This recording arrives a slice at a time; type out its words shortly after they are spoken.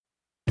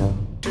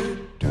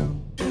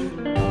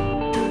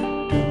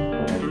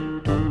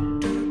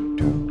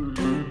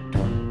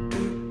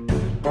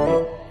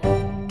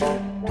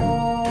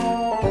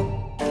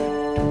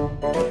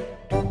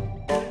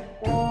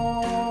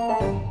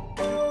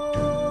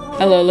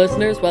Hello,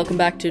 listeners. Welcome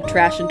back to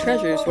Trash and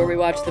Treasures, where we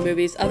watch the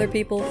movies other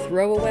people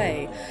throw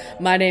away.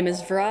 My name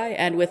is Vry,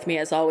 and with me,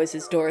 as always,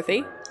 is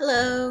Dorothy.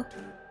 Hello.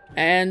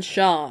 And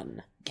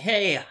Sean.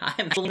 Hey,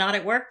 I'm not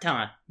at work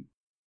time.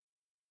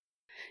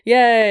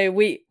 Yay!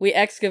 We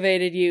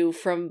excavated you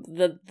from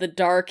the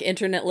dark,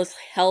 internetless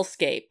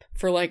hellscape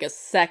for like a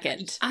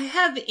second. I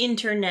have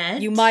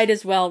internet. You might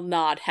as well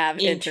not have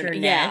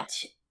internet.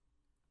 Yeah.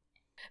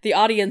 The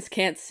audience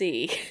can't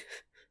see.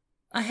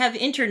 I have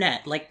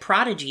internet, like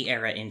Prodigy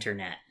era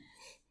internet.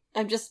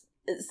 I'm just...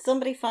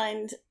 Somebody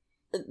find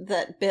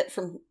that bit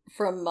from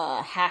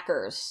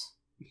Hackers.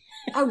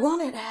 I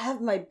wanted to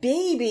have my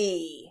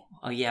baby.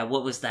 Oh yeah,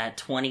 what was that,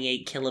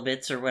 28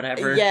 kilobits or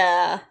whatever?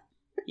 Yeah.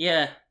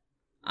 Yeah,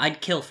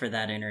 I'd kill for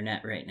that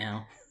internet right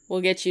now.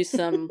 We'll get you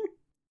some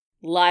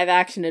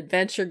live-action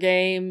adventure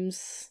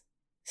games,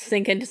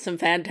 sink into some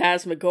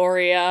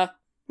Phantasmagoria.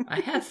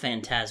 I have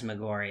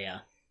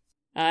Phantasmagoria.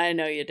 I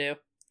know you do.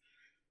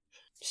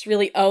 Just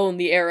really own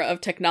the era of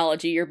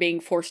technology you're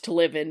being forced to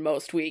live in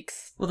most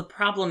weeks. Well, the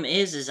problem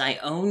is I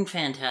own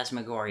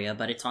Phantasmagoria,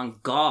 but it's on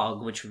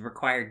GOG, which would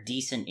require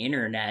decent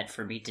internet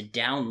for me to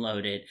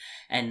download it,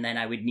 and then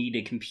I would need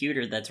a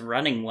computer that's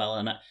running well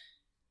enough.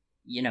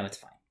 You know, it's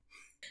fine.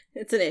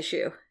 It's an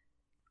issue.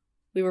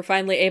 We were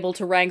finally able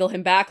to wrangle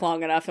him back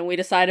long enough, and we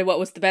decided what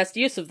was the best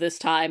use of this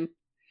time.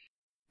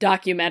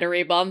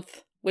 Documentary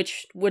month,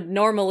 which would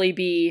normally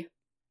be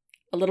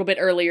a little bit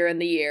earlier in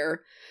the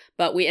year,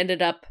 but we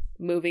ended up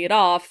moving it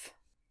off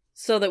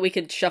so that we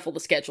could shuffle the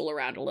schedule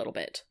around a little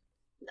bit.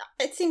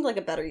 It seemed like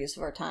a better use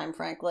of our time,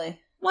 frankly.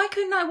 Why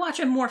couldn't I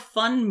watch a more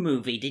fun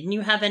movie? Didn't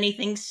you have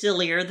anything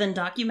sillier than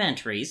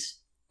documentaries?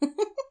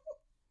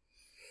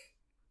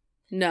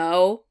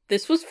 No,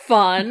 this was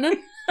fun.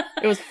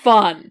 It was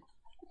fun.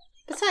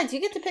 Besides, you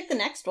get to pick the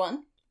next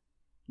one.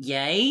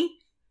 Yay?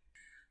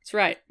 That's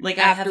right. Like,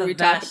 I have a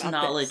vast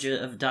knowledge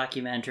of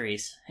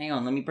documentaries. Hang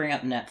on, let me bring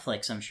up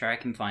Netflix. I'm sure I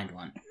can find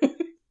one.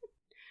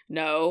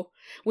 No,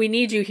 we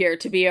need you here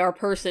to be our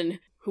person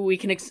who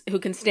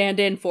can stand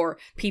in for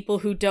people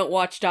who don't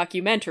watch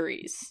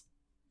documentaries.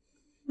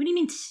 What do you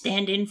mean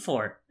stand in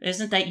for?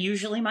 Isn't that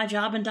usually my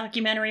job in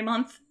documentary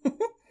month?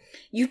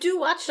 You do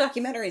watch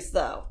documentaries,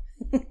 though.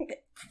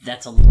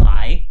 That's a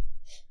lie.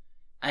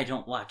 I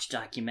don't watch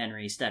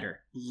documentaries that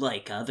are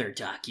like other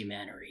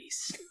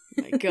documentaries.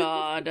 My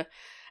God.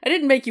 I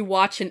didn't make you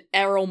watch an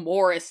Errol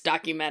Morris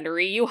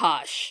documentary, you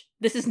hush.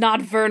 This is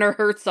not Werner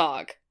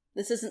Herzog.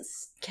 This isn't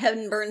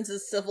Kevin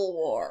Burns' Civil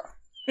War.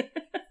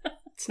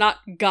 It's not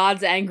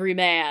God's Angry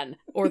Man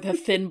or The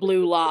Thin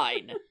Blue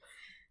Line.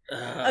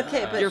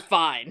 Okay, but you're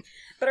fine.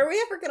 But are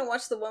we ever going to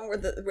watch the one where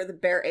the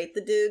bear ate the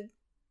dude?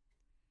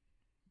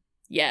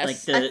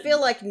 Yes. I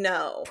feel like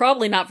no.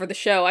 Probably not for the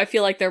show. I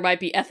feel like there might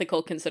be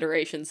ethical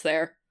considerations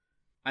there.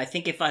 I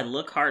think if I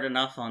look hard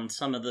enough on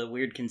some of the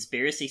weird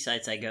conspiracy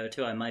sites I go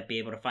to, I might be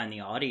able to find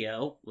the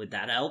audio. Would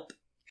that help?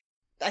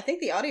 I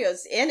think the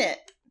audio's in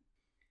it.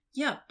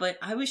 Yeah, but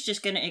I was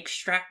just going to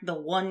extract the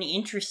one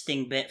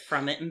interesting bit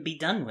from it and be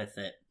done with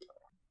it.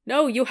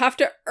 No, you have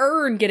to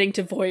earn getting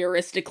to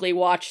voyeuristically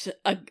watch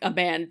a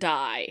man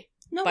die.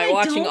 No, by I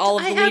watching don't. all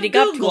of the leading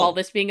up to all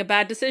this being a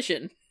bad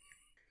decision.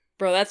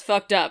 Bro, that's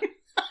fucked up.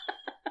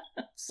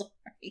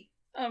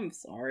 I'm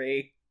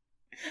sorry.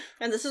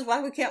 And this is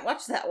why we can't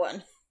watch that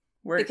one.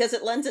 We're... Because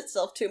it lends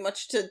itself too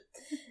much to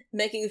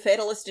making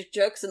fatalistic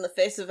jokes in the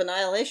face of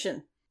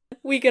annihilation.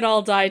 We could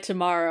all die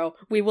tomorrow.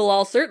 We will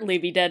all certainly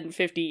be dead in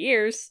 50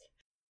 years.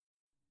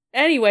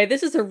 Anyway,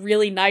 this is a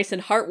really nice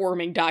and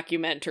heartwarming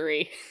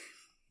documentary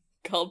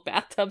called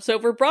Bathtubs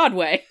Over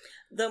Broadway.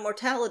 Though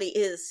mortality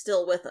is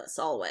still with us,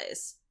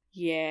 always.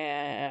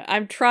 Yeah,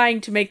 I'm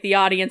trying to make the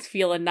audience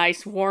feel a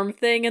nice warm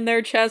thing in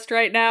their chest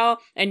right now,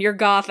 and your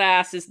goth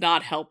ass is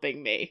not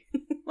helping me.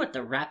 What,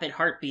 the rapid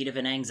heartbeat of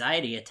an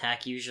anxiety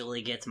attack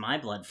usually gets my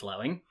blood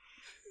flowing.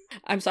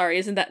 I'm sorry,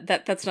 isn't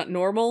that's not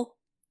normal?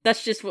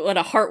 That's just what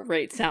a heart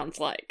rate sounds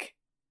like.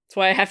 That's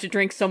why I have to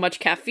drink so much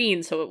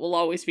caffeine so it will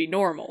always be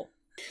normal.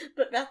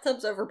 But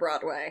Bathtubs Over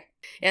Broadway.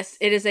 Yes,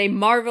 it is a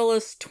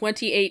marvelous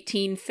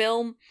 2018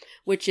 film,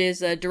 which is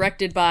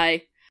directed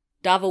by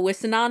Dava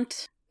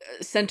Wisanant,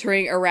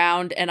 centering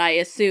around, and I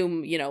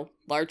assume,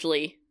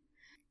 largely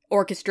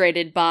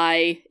orchestrated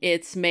by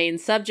its main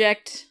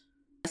subject,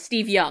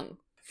 Steve Young,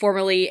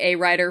 formerly a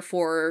writer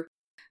for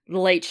The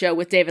Late Show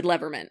with David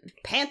Letterman.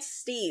 Pants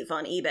Steve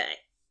on eBay.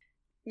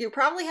 You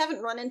probably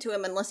haven't run into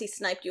him unless he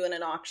sniped you in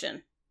an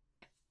auction.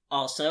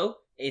 Also,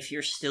 if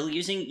you're still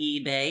using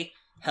eBay,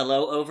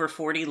 hello over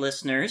 40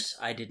 listeners,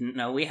 I didn't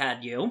know we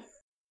had you.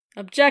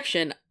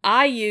 Objection.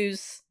 I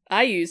use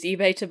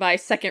eBay to buy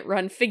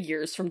second-run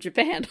figures from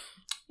Japan.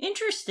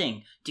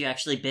 Interesting. Do you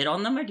actually bid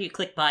on them, or do you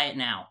click buy it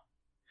now?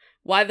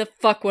 Why the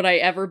fuck would I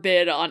ever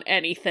bid on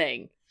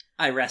anything?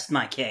 I rest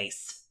my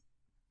case.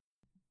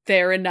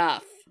 Fair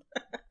enough.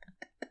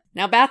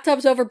 Now,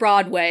 Bathtubs Over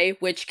Broadway,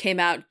 which came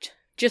out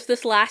just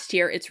this last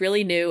year, it's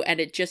really new, and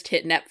it just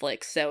hit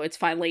Netflix, so it's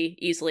finally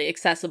easily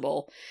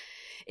accessible,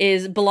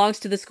 belongs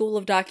to the school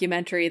of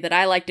documentary that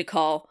I like to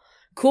call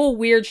cool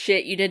weird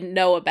shit you didn't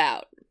know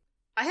about.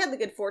 I had the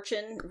good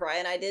fortune,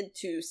 Ryan and I did,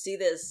 to see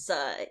this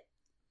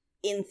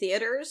in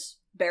theaters,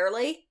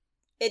 barely.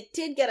 It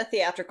did get a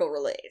theatrical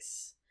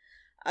release.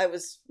 I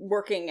was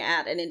working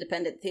at an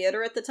independent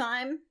theater at the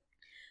time,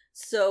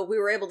 so we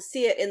were able to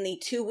see it in the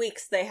 2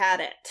 weeks they had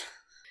it.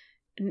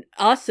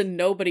 Us and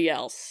nobody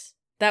else.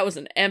 That was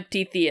an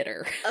empty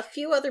theater. A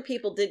few other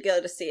people did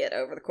go to see it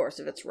over the course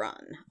of its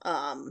run,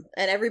 and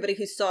everybody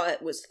who saw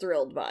it was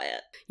thrilled by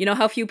it. You know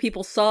how few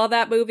people saw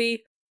that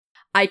movie?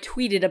 I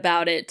tweeted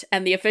about it,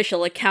 and the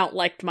official account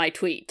liked my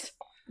tweet.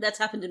 That's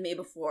happened to me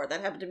before. That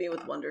happened to me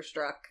with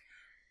Wonderstruck.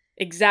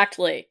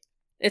 Exactly.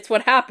 It's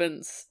what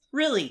happens.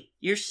 Really?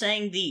 You're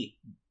saying the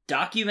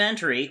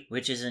documentary,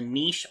 which is a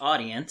niche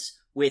audience,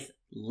 with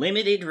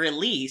limited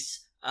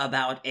release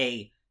about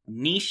a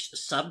niche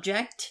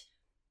subject,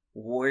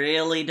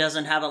 really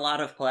doesn't have a lot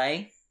of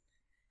play?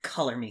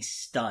 Color me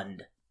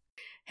stunned.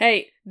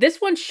 Hey, this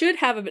one should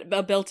have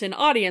a built-in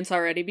audience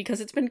already because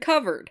it's been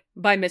covered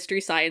by Mystery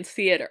Science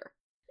Theater.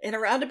 In a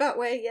roundabout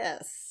way,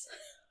 yes.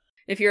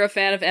 If you're a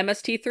fan of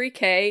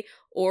MST3K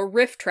or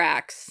Riff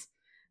Tracks,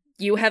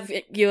 you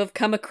have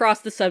come across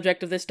the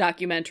subject of this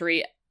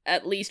documentary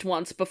at least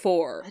once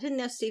before. I didn't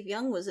know Steve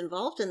Young was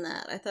involved in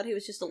that. I thought he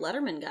was just a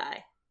Letterman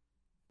guy.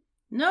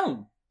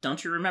 No,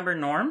 don't you remember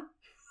Norm?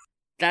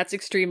 That's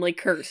extremely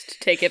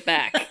cursed. Take it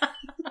back.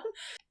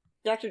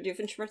 Dr.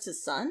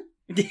 Doofenshmirtz's son?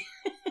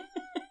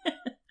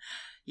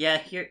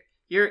 Yeah,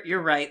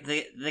 you're right.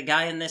 The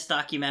guy in this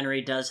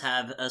documentary does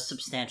have a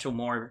substantial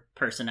more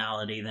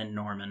personality than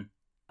Norman.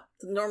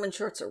 The Norman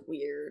shorts are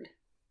weird.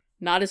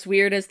 Not as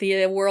weird as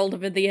the world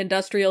of the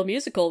industrial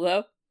musical,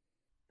 though.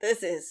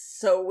 This is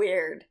so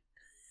weird.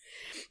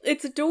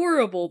 It's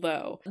adorable,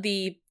 though.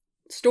 The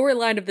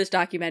storyline of this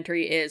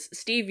documentary is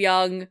Steve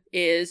Young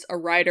is a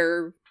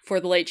writer for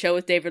The Late Show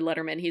with David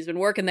Letterman. He's been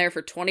working there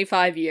for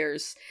 25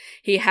 years.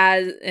 He's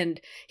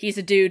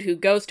a dude who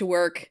goes to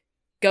work,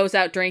 goes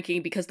out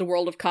drinking because the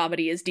world of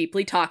comedy is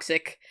deeply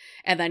toxic,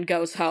 and then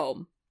goes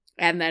home.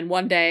 And then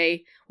one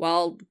day,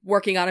 while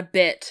working on a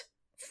bit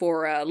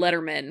for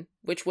Letterman,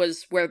 which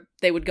was where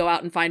they would go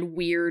out and find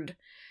weird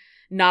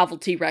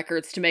novelty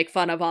records to make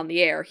fun of on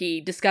the air,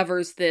 he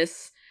discovers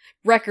this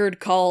record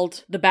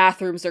called The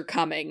Bathrooms Are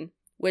Coming,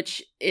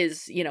 which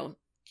is,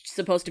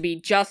 supposed to be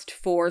just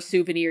for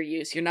souvenir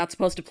use. You're not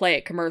supposed to play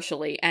it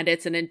commercially, and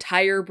it's an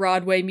entire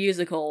Broadway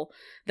musical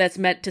that's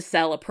meant to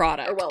sell a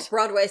product. Or, well,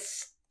 Broadway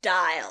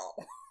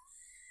style.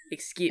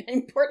 Excuse.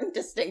 Important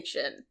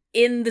distinction.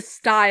 In the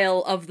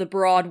style of the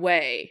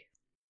Broadway.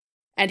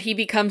 And he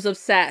becomes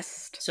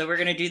obsessed. So we're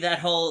gonna do that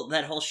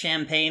whole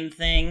champagne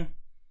thing.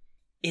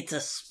 It's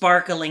a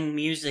sparkling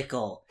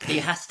musical.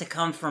 It has to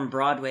come from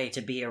Broadway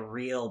to be a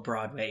real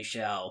Broadway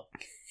show.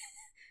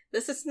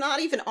 This is not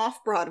even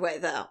off-Broadway,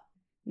 though.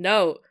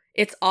 No,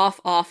 it's off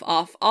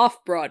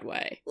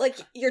Broadway. Like,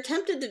 you're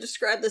tempted to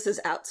describe this as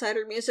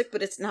outsider music,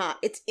 but it's not.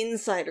 It's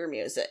insider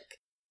music.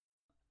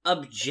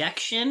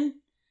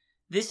 Objection?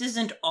 This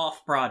isn't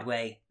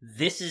off-Broadway.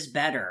 This is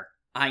better.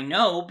 I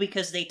know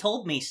because they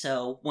told me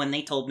so when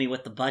they told me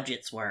what the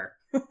budgets were.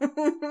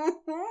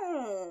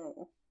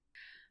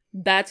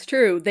 That's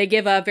true. They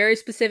give a very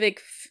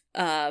specific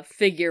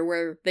figure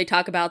where they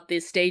talk about the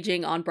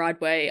staging on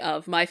Broadway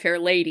of My Fair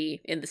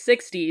Lady in the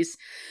 60s,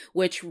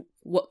 which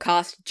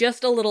cost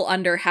just a little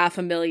under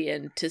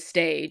 $500,000 to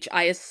stage.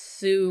 I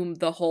assume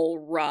the whole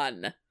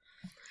run.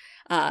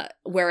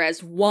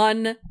 Whereas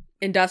one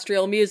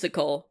industrial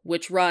musical,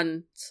 which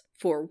runs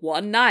for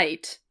one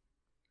night,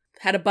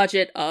 had a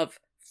budget of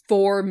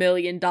 $4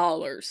 million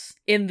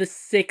in the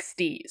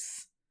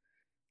 60s.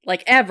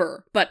 Like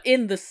ever, but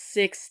in the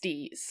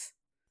 60s.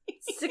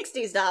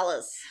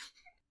 $60,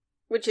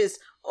 which is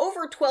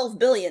over $12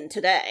 billion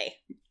today.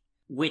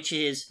 Which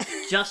is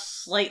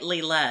just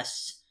slightly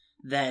less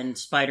than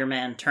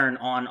Spider-Man Turn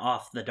On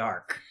Off the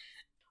Dark.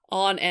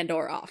 On and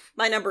or off.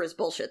 My number is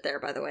bullshit there,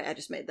 by the way. I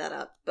just made that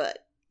up,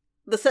 but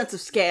the sense of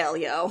scale,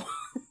 yo.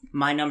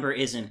 My number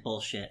isn't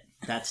bullshit.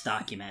 That's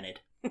documented.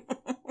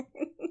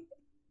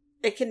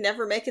 It can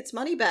never make its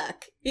money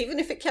back, even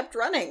if it kept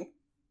running.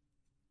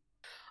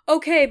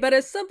 Okay, but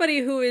as somebody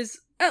who is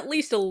at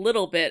least a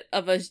little bit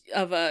of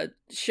a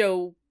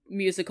show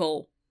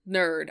musical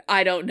nerd,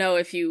 I don't know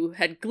if you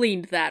had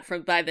gleaned that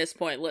by this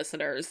point,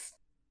 listeners.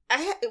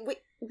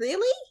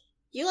 Really?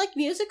 You like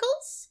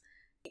musicals?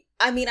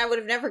 I mean, I would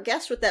have never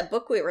guessed with that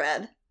book we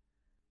read.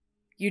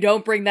 You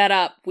don't bring that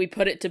up. We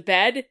put it to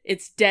bed.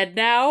 It's dead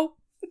now.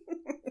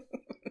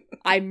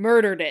 I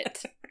murdered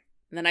it.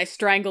 And then I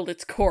strangled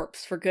its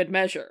corpse for good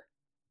measure.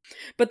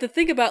 But the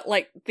thing about,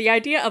 the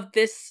idea of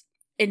this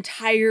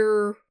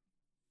entire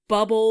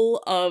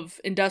bubble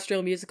of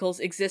industrial musicals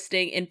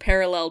existing in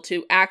parallel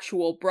to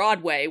actual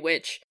Broadway,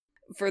 which,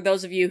 for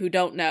those of you who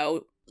don't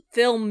know,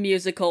 film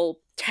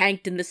musical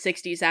tanked in the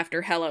 60s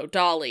after Hello,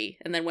 Dolly,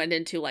 and then went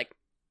into,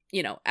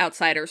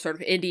 outsider sort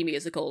of indie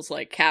musicals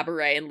like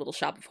Cabaret and Little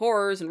Shop of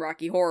Horrors and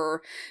Rocky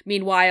Horror.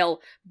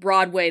 Meanwhile,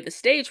 Broadway, the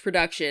stage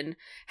production,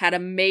 had a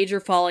major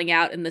falling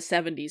out in the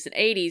 70s and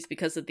 80s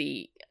because of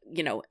the,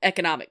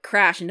 economic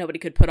crash, and nobody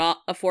could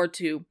afford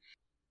to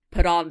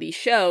put on these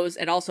shows,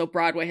 and also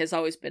Broadway has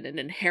always been an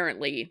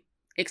inherently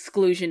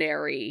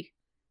exclusionary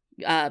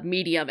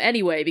medium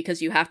anyway,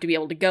 because you have to be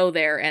able to go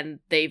there, and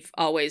they've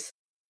always,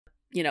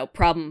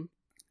 problem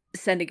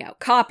sending out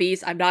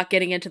copies. I'm not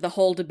getting into the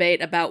whole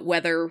debate about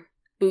whether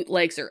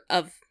bootlegs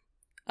of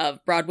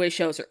Broadway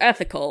shows are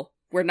ethical.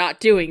 We're not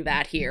doing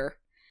that here.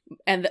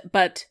 And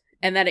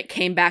then it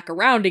came back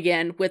around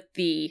again with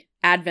the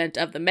advent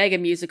of the Mega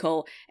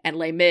Musical and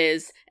Les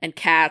Mis and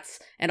Cats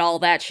and all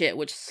that shit,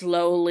 which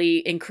slowly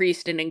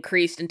increased and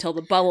increased until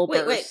the bubble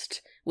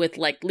burst with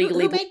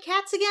legally. Who made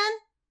Cats again?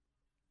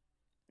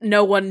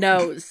 No one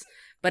knows,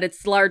 but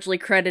it's largely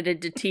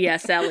credited to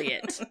T.S.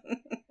 Eliot.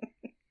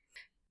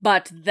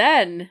 But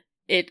then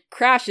it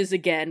crashes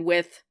again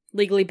with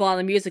Legally Blonde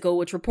the Musical,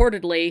 which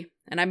reportedly,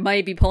 and I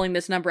might be pulling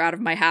this number out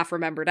of my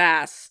half-remembered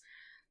ass,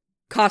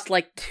 cost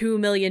 $2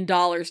 million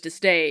to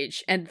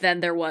stage, and then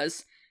there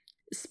was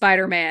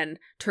Spider-Man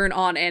Turn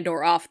On and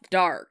or Off the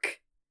Dark,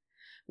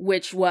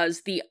 which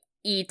was the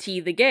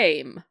E.T. the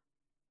Game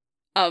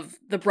of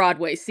the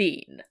Broadway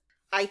scene.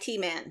 IT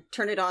Man,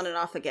 turn it on and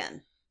off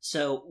again.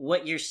 So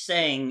what you're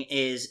saying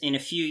is, in a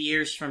few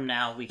years from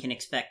now, we can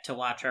expect to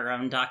watch our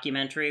own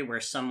documentary where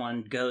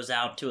someone goes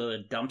out to a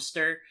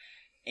dumpster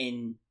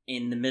in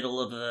the middle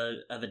of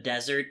a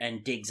desert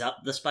and digs up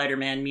the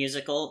Spider-Man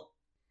musical.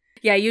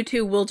 Yeah, you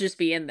two will just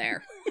be in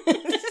there.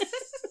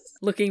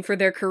 Looking for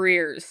their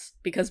careers,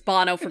 because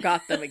Bono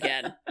forgot them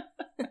again.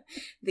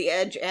 The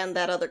Edge and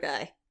that other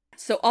guy.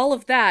 So all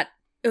of that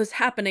was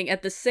happening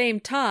at the same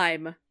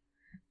time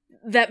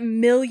that $1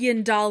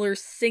 million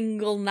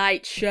single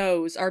night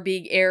shows are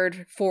being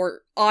aired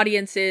for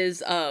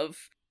audiences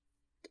of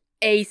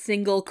a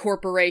single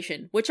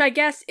corporation, which I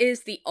guess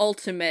is the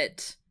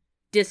ultimate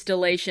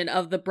distillation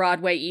of the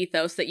Broadway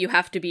ethos, that you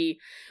have to be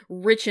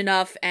rich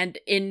enough and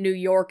in New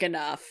York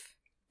enough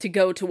to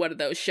go to one of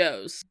those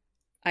shows.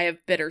 I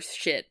have bitter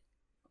shit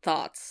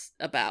thoughts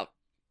about.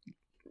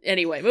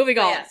 Anyway, moving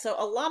on. Yeah, so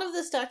a lot of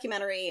this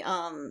documentary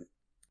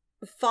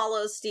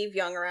follows Steve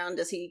Young around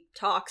as he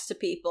talks to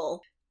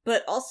people,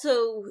 but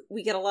also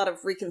we get a lot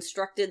of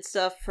reconstructed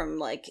stuff from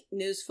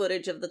news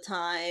footage of the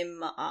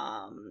time,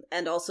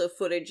 and also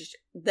footage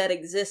that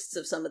exists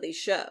of some of these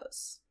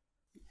shows.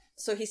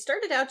 So he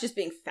started out just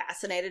being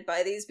fascinated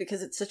by these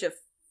because it's such a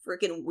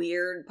freaking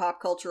weird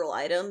pop cultural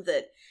item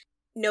that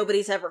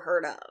nobody's ever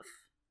heard of.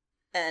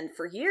 And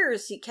for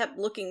years, he kept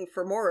looking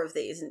for more of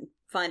these and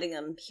finding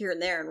them here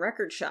and there in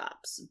record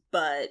shops.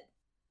 But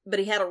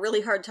he had a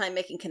really hard time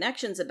making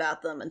connections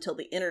about them until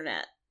the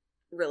internet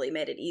really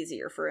made it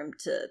easier for him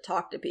to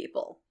talk to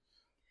people.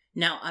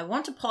 Now, I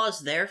want to pause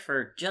there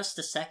for just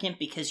a second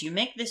because you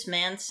make this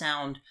man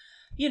sound,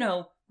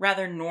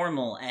 rather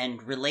normal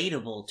and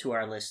relatable to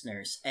our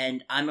listeners.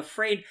 And I'm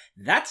afraid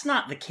that's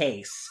not the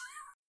case.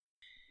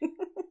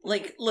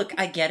 Look,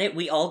 I get it.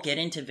 We all get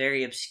into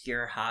very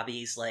obscure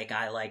hobbies.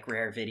 I like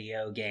rare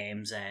video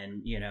games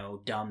and,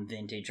 dumb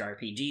vintage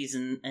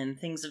RPGs and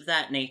things of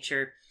that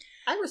nature.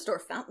 I restore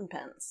fountain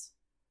pens.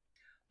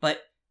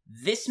 But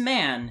this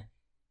man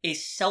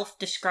is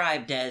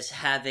self-described as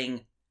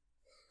having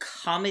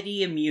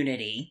comedy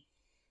immunity,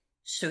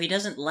 so he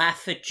doesn't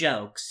laugh at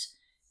jokes.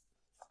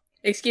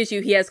 Excuse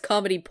you, he has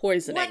comedy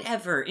poisoning.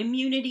 Whatever.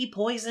 Immunity,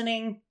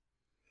 poisoning,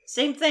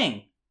 same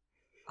thing.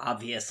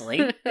 Obviously.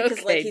 Because,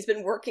 Okay. he's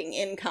been working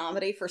in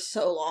comedy for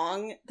so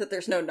long that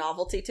there's no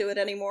novelty to it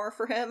anymore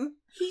for him.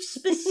 He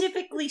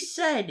specifically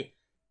said,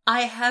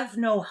 I have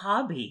no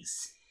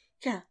hobbies.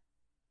 Yeah.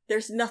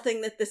 There's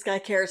nothing that this guy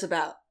cares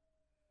about.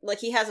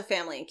 He has a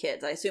family and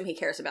kids. I assume he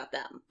cares about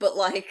them. But,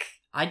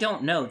 I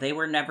don't know. They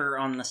were never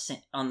on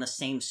the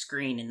same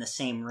screen in the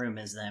same room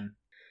as them.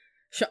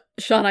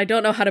 Sean, I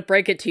don't know how to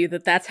break it to you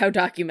that's how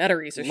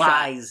documentaries are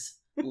shot.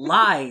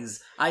 Lies.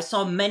 I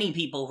saw many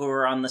people who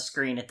were on the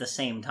screen at the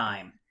same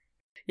time.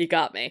 You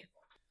got me.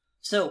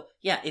 So,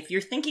 yeah, if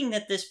you're thinking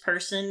that this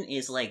person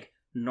is,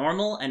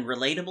 normal and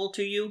relatable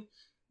to you,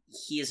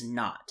 he is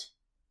not.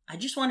 I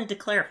just wanted to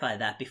clarify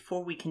that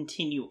before we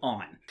continue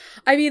on.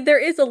 I mean,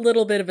 there is a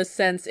little bit of a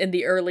sense in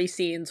the early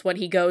scenes when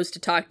he goes to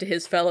talk to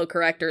his fellow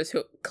collectors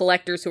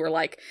who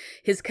are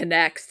his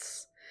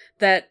connects,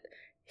 that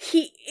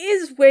he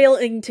is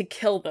willing to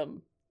kill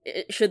them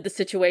should the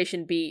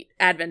situation be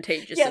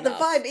advantageous enough. the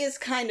vibe is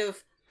kind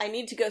of, I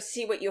need to go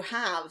see what you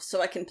have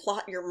so I can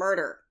plot your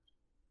murder.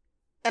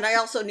 And I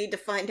also need to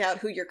find out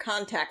who your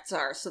contacts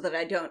are so that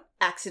I don't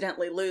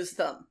accidentally lose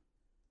them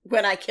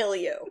when I kill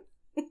you.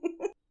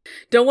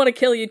 Don't want to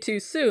kill you too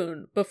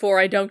soon before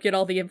I don't get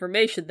all the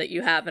information that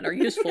you have and are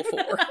useful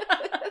for.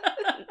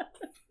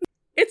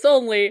 It's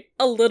only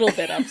a little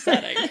bit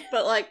upsetting.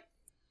 But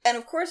and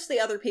of course the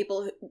other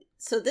people,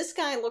 so this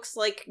guy looks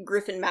like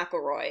Griffin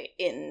McElroy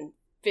in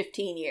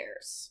 15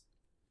 years.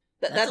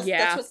 That's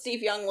what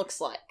Steve Young looks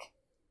like.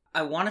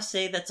 I want to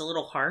say that's a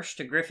little harsh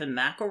to Griffin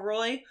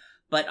McElroy,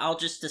 but I'll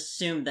just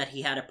assume that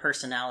he had a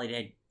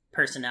personality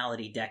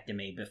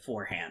dectomy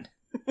beforehand.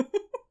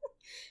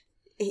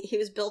 He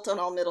was built on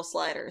all middle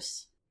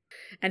sliders.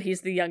 And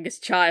he's the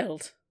youngest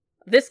child.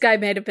 This guy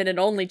may have been an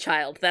only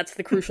child. That's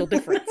the crucial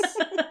difference.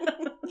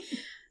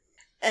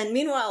 And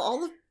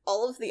meanwhile,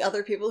 all of the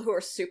other people who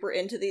are super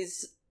into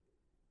these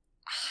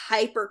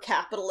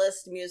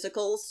hyper-capitalist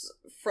musicals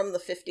from the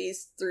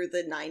 50s through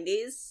the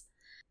 90s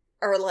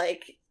are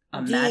like...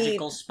 A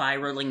magical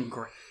spiraling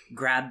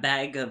grab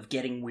bag of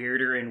getting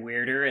weirder and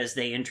weirder as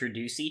they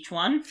introduce each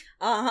one.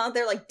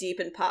 They're like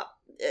deep in pop,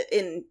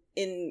 in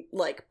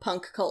like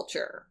punk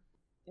culture.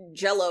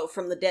 Jello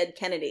from the Dead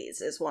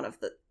Kennedys is one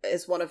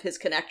of his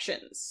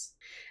connections.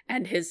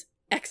 And his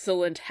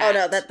excellent hat. Oh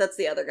no, that's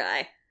the other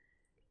guy.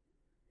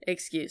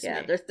 Excuse me.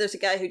 Yeah, there's a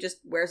guy who just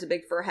wears a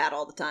big fur hat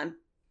all the time.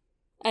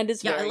 And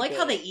is I like good.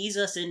 how they ease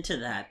us into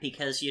that,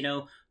 because, you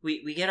know,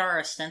 we get our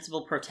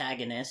ostensible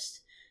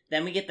protagonist,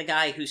 then we get the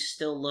guy who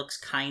still looks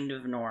kind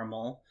of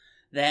normal,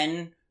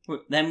 then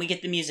we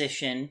get the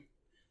musician,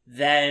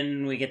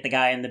 then we get the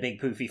guy in the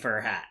big poofy fur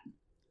hat.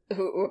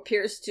 Who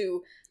appears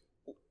to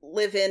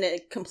live in a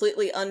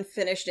completely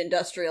unfinished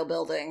industrial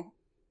building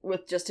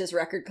with just his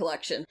record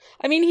collection.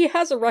 I mean, he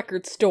has a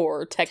record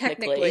store,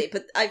 technically.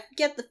 But I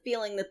get the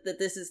feeling that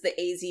this is the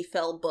A.Z.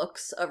 Fell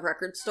Books of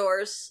record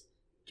stores.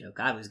 Joke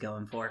I was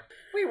going for.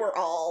 We were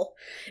all.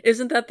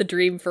 Isn't that the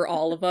dream for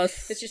all of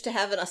us? It's just to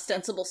have an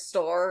ostensible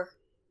store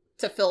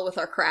to fill with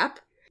our crap.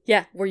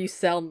 Yeah, where you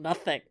sell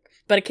nothing.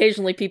 But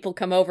occasionally people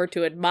come over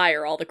to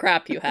admire all the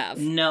crap you have.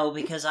 No,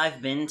 because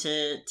I've been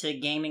to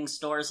gaming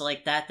stores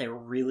like that. They're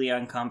really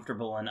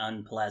uncomfortable and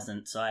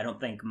unpleasant, so I don't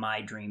think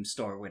my dream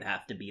store would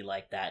have to be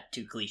like that.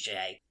 Too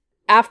cliche.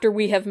 After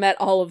we have met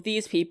all of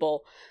these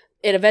people,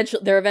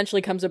 there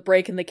eventually comes a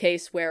break in the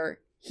case where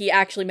he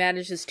actually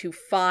manages to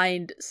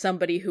find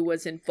somebody who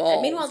was involved.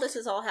 And meanwhile, this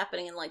is all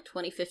happening in like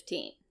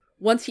 2015.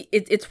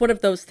 It's one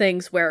of those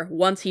things where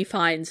once he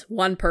finds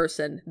one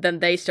person, then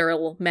they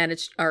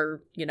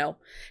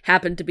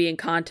happen to be in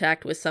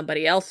contact with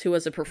somebody else who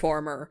is a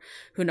performer,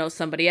 who knows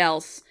somebody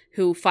else,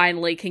 who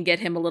finally can get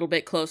him a little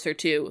bit closer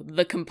to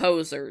the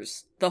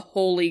composers, the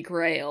Holy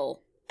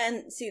Grail.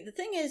 And see, the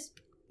thing is,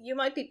 you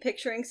might be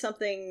picturing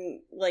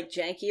something like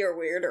janky or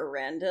weird or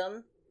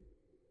random,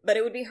 but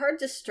it would be hard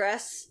to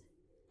stress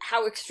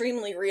how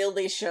extremely real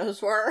these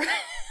shows were.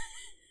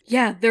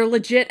 Yeah, they're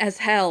legit as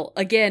hell.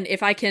 Again,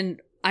 if I can,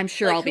 I'm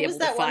sure I'll be able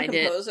to find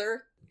it.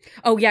 Composer?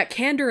 Oh yeah,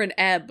 Kander and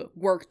Ebb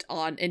worked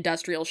on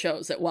industrial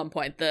shows at one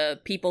point.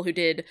 The people who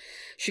did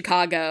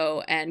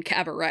Chicago and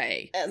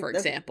Cabaret, for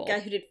example. The guy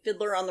who did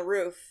Fiddler on the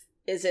Roof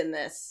is in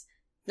this.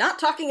 Not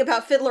talking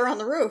about Fiddler on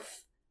the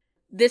Roof.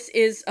 This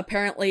is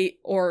apparently,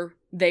 or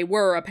they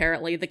were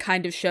apparently, the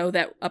kind of show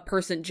that a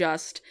person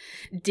just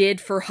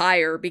did for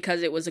hire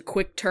because it was a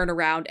quick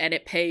turnaround and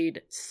it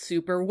paid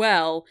super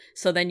well,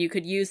 so then you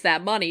could use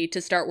that money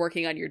to start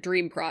working on your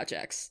dream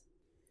projects.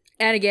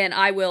 And again,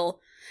 I will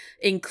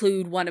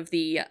include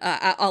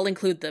I'll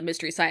include the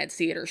Mystery Science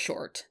Theater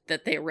short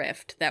that they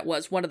riffed that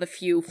was one of the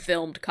few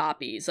filmed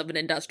copies of an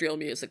industrial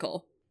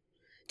musical.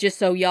 Just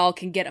so y'all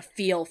can get a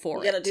feel for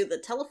it. You gotta do the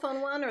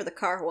telephone one or the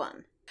car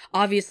one?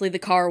 Obviously the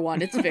car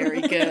one, it's very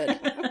good.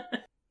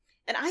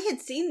 And I had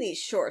seen these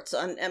shorts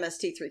on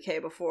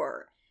MST3K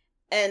before,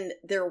 and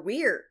they're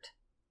weird.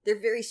 They're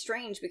very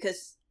strange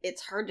because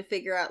it's hard to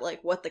figure out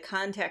like what the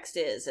context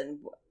is and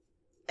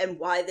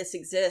why this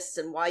exists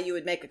and why you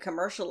would make a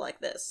commercial like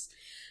this.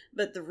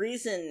 But the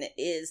reason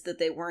is that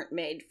they weren't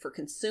made for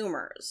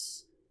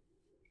consumers.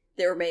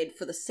 They were made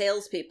for the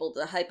salespeople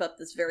to hype up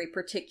this very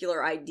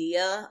particular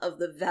idea of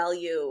the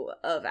value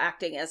of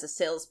acting as a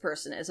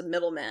salesperson, as a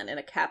middleman in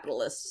a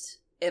capitalist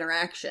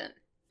interaction.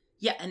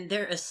 Yeah, and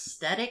their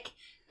aesthetic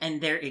and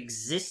their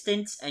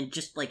existence and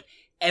just like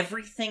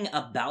everything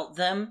about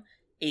them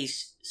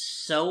is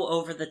so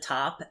over the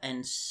top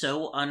and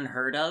so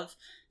unheard of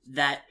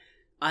that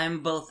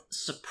I'm both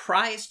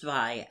surprised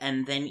by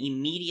and then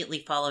immediately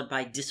followed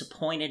by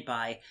disappointed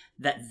by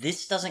that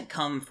this doesn't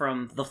come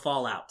from the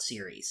Fallout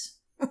series.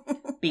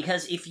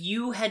 Because if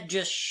you had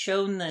just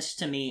shown this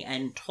to me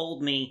and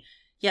told me,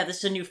 yeah, this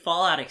is a new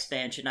Fallout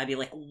expansion, I'd be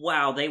like,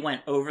 wow, they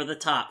went over the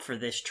top for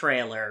this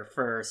trailer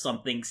for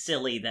something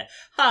silly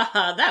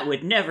that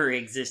would never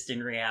exist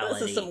in reality.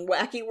 This is some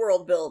wacky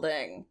world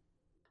building.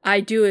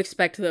 I do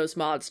expect those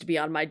mods to be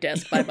on my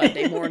desk by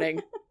Monday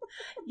morning.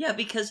 Yeah,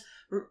 because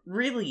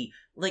really,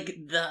 like,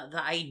 the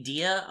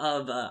idea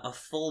of a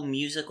full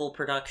musical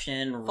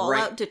production...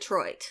 Fallout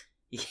Detroit.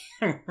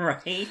 Yeah,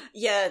 right?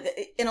 Yeah,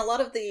 in a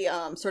lot of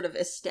the sort of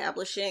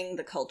establishing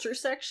the culture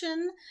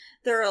section,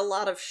 there are a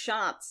lot of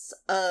shots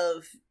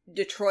of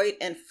Detroit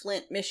and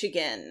Flint,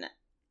 Michigan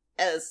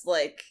as,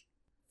 like,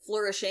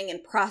 flourishing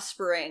and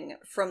prospering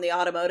from the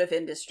automotive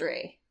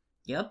industry.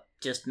 Yep,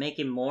 just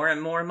making more and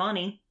more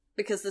money.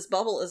 Because this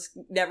bubble is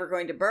never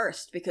going to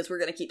burst, because we're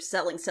going to keep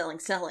selling.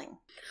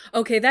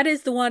 Okay, that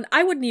is the one.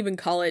 I wouldn't even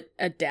call it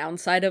a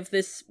downside of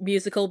this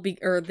musical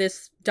or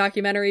this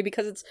documentary,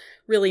 because it's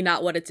really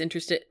not what it's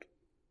interested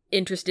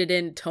in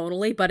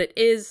tonally, but it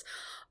is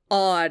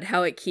odd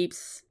how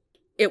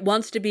it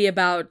wants to be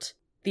about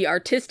the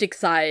artistic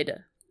side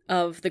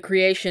of the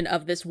creation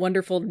of this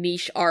wonderful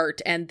niche art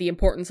and the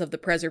importance of the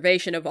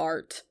preservation of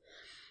art.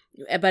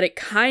 But it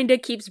kind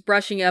of keeps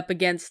brushing up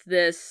against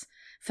this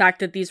fact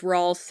that these were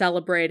all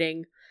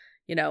celebrating,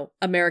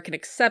 American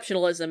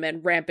exceptionalism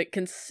and rampant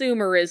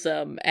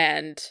consumerism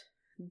and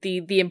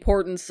the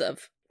importance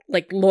of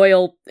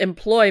loyal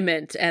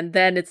employment, and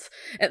then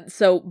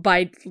so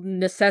by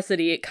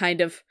necessity it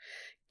kind of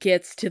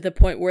gets to the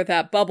point where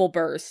that bubble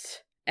bursts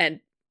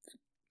and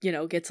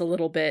gets a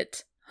little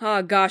bit,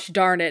 oh gosh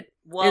darn it,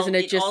 well, isn't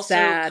it just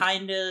sad? Also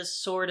kind of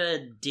sort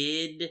of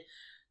did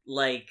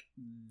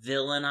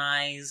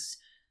villainize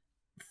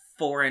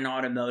foreign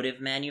automotive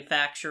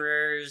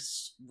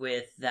manufacturers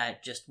with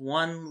that just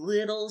one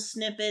little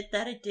snippet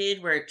that it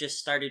did, where it just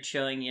started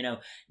showing,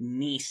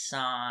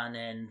 Nissan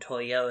and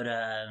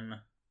Toyota and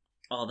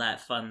all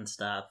that fun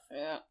stuff.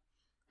 Yeah.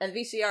 And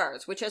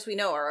VCRs, which as we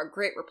know are a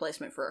great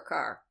replacement for a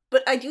car.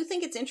 But I do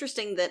think it's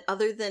interesting that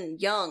other than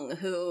Young,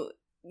 who,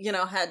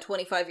 had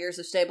 25 years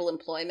of stable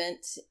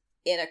employment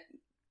in a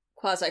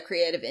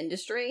quasi-creative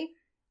industry,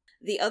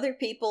 the other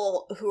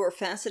people who are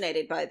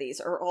fascinated by these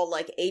are all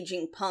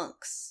aging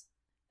punks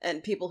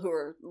and people who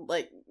are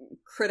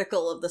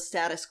critical of the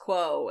status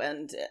quo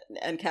and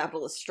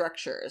capitalist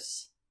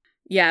structures.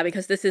 Yeah,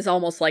 because this is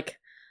almost like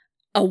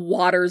a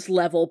Waters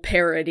level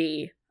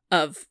parody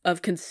of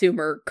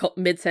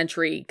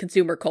mid-century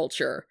consumer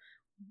culture,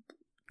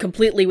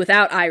 completely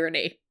without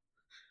irony.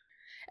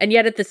 And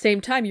yet at the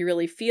same time you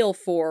really feel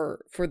for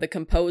the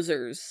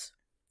composers.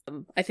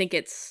 I think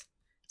it's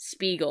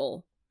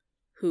Spiegel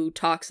who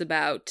talks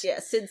about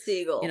Sid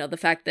Siegel. The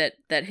fact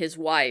that his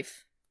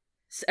wife,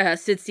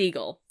 Sid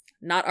Siegel,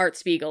 not Art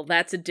Spiegel,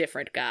 that's a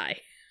different guy.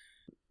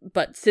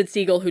 But Sid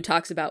Siegel, who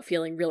talks about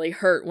feeling really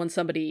hurt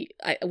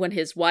when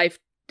his wife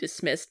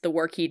dismissed the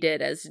work he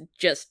did as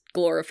just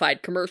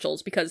glorified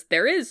commercials, because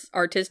there is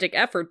artistic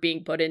effort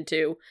being put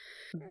into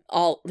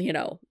all,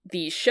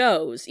 these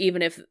shows,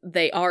 even if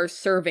they are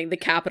serving the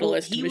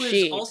capitalist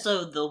machine. He was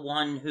also the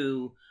one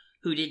who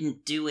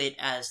didn't do it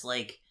as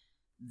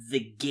the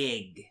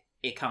gig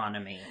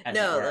economy, as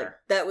it were.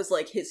 That was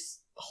his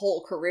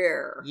whole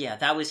career. Yeah,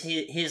 that was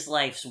his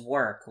life's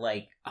work,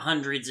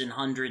 hundreds and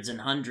hundreds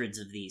and hundreds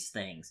of these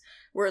things.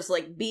 Whereas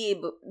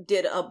Beebe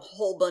did a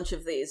whole bunch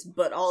of these,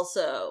 but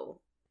also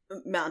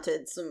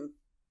mounted some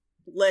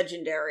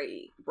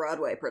legendary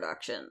Broadway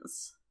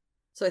productions.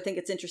 So I think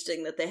it's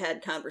interesting that they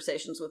had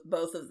conversations with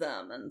both of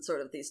them and sort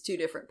of these two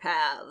different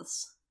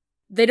paths.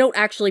 They don't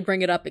actually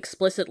bring it up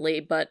explicitly,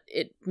 but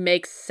it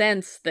makes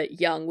sense that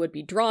Young would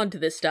be drawn to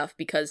this stuff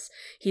because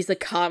he's a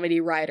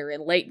comedy writer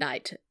in late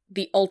night,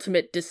 the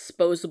ultimate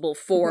disposable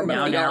form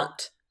of the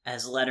art.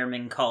 As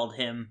Letterman called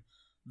him,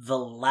 the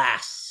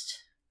last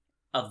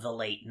of the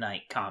late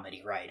night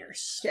comedy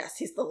writers. Yes,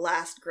 he's the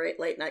last great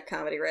late night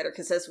comedy writer,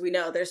 because as we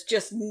know, there's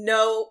just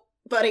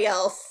nobody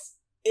else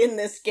in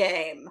this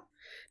game.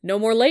 No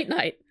more late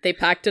night. They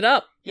packed it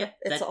up. Yeah,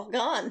 it's all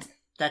gone.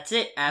 That's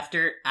it.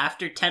 After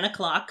 10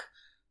 o'clock,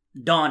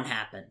 dawn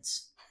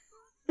happens.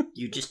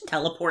 You just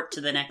teleport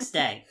to the next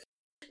day.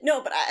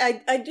 No, but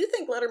I do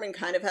think Letterman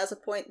kind of has a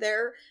point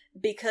there,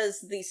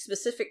 because the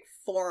specific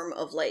form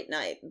of late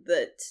night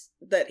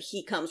that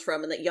he comes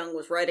from and that Young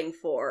was writing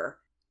for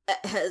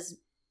has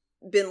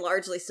been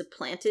largely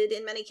supplanted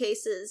in many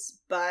cases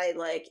by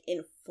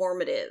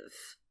informative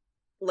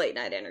late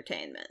night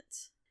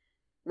entertainment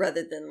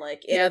rather than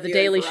the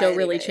Daily Show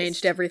really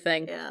changed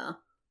everything. Yeah,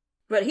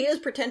 but he is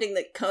pretending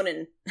that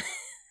Conan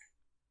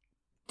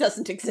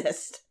doesn't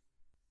exist.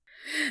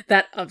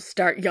 That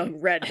upstart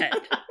young redhead.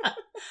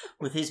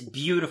 With his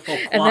beautiful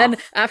coif. And then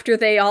after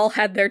they all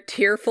had their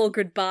tearful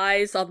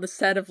goodbyes on the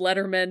set of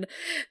Letterman,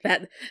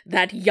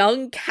 that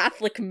young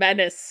Catholic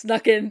menace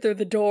snuck in through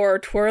the door,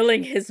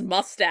 twirling his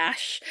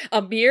mustache.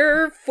 A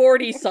mere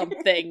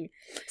 40-something.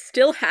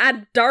 Still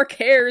had dark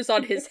hairs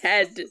on his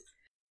head.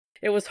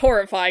 It was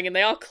horrifying, and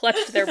they all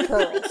clutched their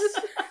pearls.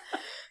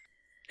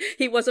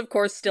 He was, of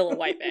course, still a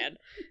white man.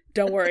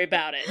 Don't worry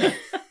about it.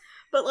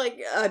 But,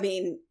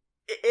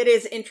 it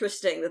is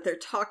interesting that they're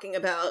talking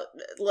about,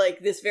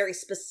 this very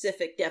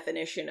specific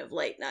definition of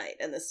late night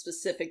and this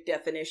specific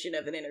definition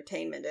of an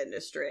entertainment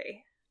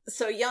industry.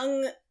 So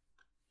Young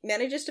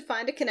manages to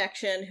find a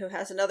connection who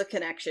has another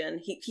connection.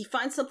 He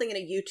finds something in a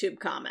YouTube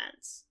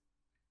comments.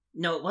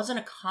 No, it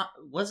wasn't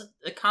was it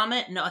a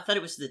comment? No, I thought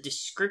it was the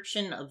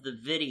description of the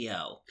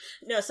video.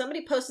 No,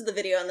 somebody posted the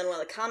video and then one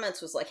of the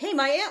comments was like, hey,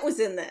 my aunt was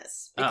in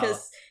this.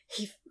 Because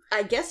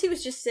I guess he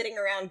was just sitting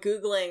around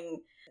Googling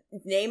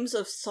names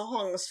of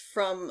songs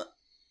from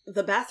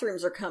The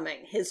Bathrooms Are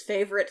Coming, his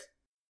favorite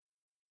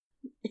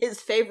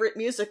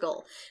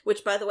musical,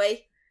 which, by the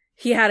way,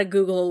 he had a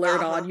Google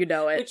alert on, you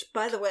know it. Which,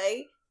 by the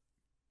way,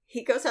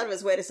 he goes out of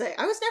his way to say,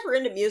 I was never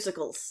into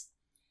musicals.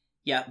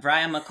 Yeah,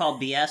 Brian McCall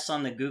BS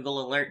on the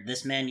Google alert,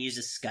 this man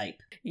uses Skype.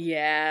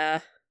 Yeah.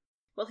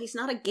 Well, he's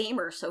not a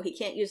gamer, so he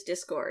can't use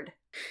Discord.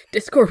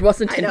 Discord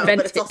wasn't invented. I know,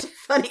 but it's also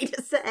funny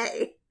to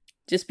say.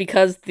 Just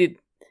because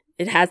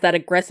it has that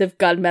aggressive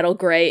gunmetal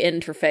gray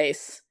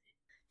interface.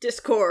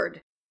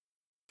 Discord.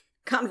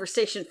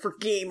 Conversation for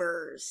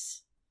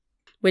gamers.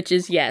 Which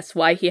is, yes,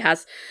 why he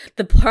has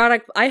the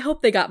product. I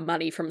hope they got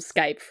money from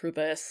Skype for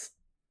this.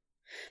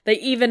 They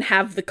even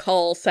have the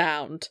call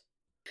sound.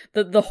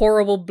 The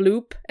horrible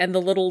bloop and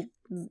the little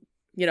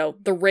the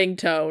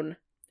ringtone.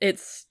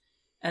 It's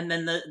and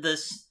then the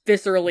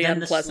viscerally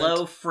then unpleasant. the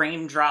slow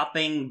frame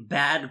dropping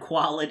bad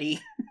quality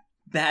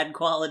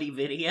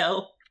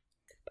video.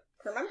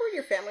 Remember when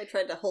your family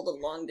tried to hold a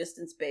long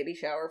distance baby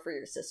shower for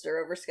your sister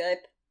over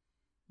Skype?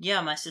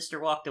 Yeah, my sister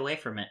walked away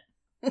from it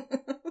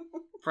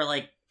for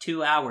like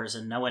 2 hours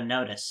and no one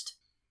noticed.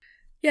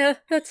 Yeah,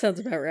 that sounds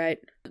about right.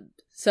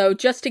 So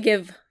just to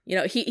give,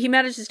 he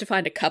manages to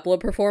find a couple of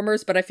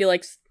performers, but I feel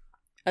like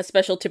a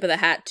special tip of the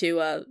hat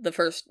to the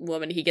first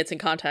woman he gets in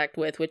contact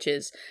with, which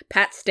is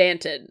Pat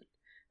Stanton,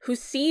 who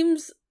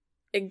seems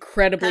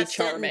incredibly Pat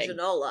charming. Stanton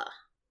Janola.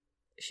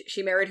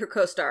 She married her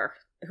co-star,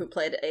 who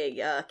played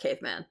a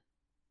caveman.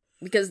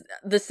 Because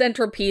the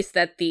centerpiece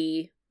that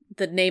the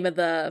name of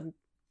the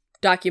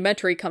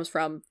documentary comes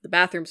from, The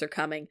Bathrooms Are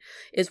Coming,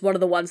 is one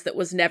of the ones that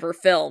was never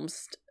filmed.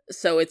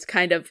 So it's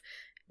kind of,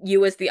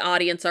 you as the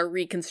audience are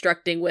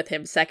reconstructing with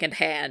him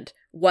secondhand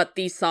what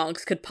these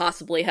songs could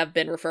possibly have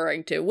been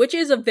referring to, which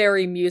is a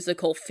very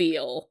musical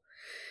feel.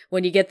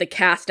 When you get the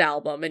cast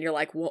album and you're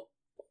like,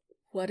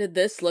 what did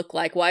this look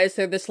like? Why is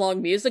there this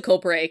long musical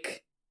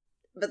break?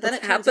 But then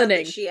What's it turns happening?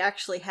 out that she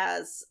actually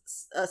has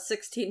a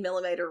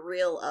 16mm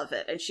reel of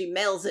it, and she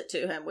mails it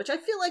to him, which I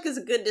feel like is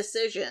a good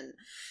decision,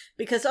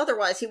 because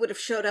otherwise he would have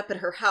showed up at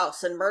her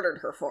house and murdered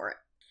her for it.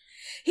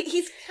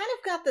 He's kind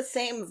of got the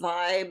same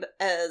vibe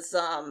as,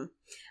 I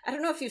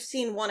don't know if you've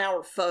seen 1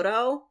 Hour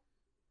Photo.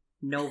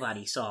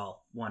 Nobody saw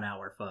 1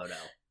 Hour Photo.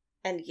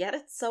 And yet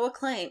it's so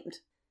acclaimed.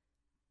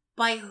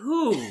 By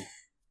who?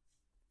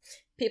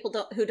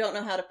 People who don't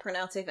know how to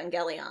pronounce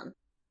Evangelion.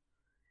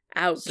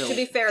 Ouch. So- To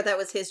be fair, that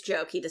was his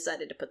joke. He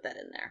decided to put that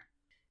in there.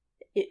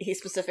 He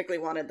specifically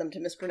wanted them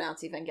to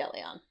mispronounce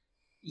Evangelion.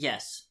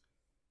 Yes.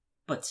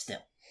 But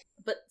still.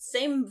 But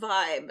same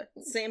vibe,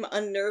 same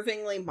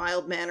unnervingly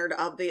mild-mannered,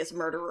 obvious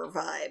murderer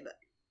vibe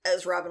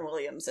as Robin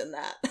Williams in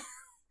that.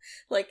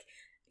 Like,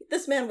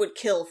 this man would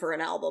kill for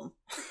an album.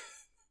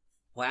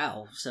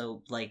 Wow,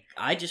 so,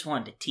 I just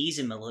wanted to tease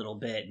him a little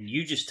bit, and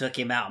you just took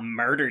him out and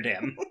murdered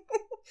him.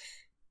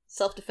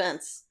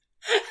 Self-defense.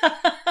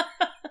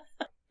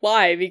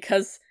 Why?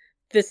 Because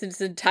this is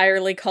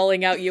entirely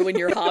calling out you and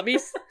your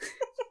hobbies?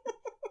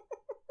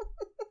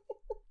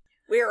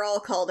 We are all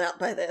called out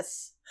by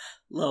this.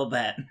 Little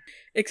bit.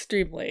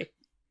 Extremely.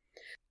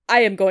 I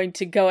am going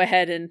to go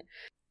ahead and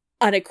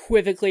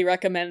unequivocally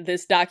recommend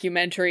this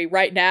documentary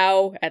right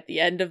now, at the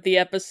end of the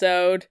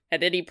episode,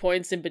 at any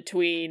points in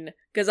between,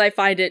 because I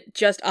find it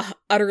just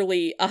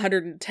utterly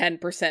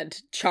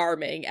 110%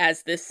 charming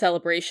as this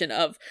celebration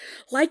of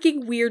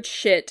liking weird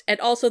shit, and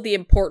also the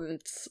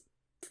importance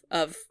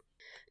of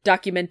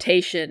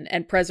documentation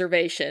and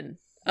preservation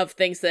of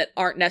things that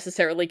aren't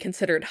necessarily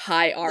considered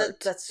high art.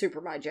 That's super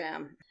my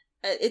jam.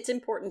 It's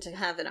important to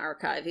have an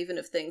archive, even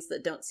of things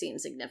that don't seem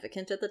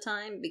significant at the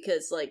time,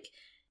 because,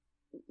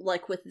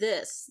 like with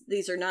this,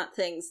 these are not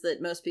things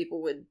that most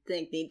people would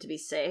think need to be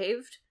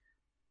saved,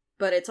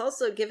 but it's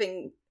also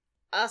giving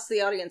us, the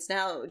audience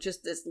now,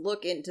 just this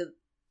look into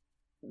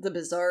the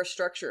bizarre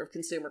structure of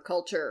consumer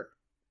culture,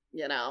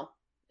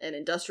 and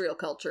industrial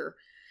culture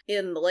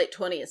in the late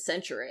 20th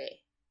century.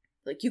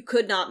 Like, you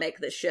could not make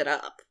this shit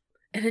up.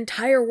 An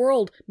entire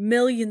world,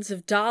 millions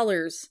of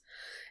dollars,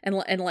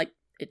 and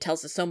it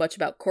tells us so much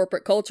about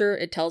corporate culture.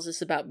 It tells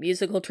us about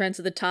musical trends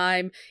of the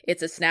time.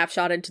 It's a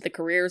snapshot into the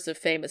careers of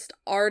famous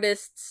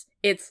artists.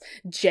 It's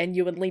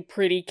genuinely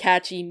pretty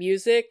catchy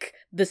music.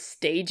 The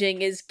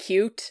staging is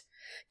cute.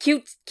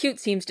 Cute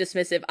seems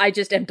dismissive. I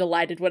just am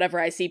delighted whenever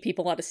I see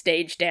people on a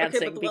stage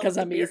dancing because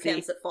I'm beer easy.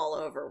 Cans that fall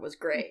over was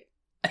great.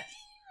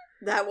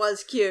 That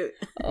was cute.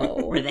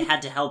 Oh, Where they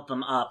had to help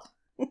them up.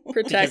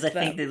 protect Because I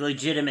them. think they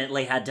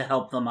legitimately had to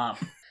help them up.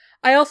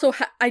 I also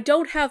I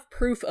don't have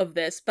proof of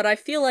this, but I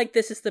feel like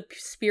this is the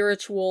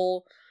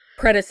spiritual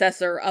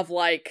predecessor of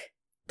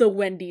the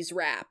Wendy's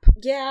rap.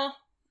 Yeah,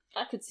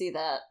 I could see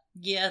that.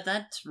 Yeah,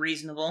 that's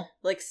reasonable.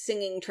 Like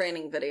singing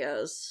training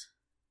videos.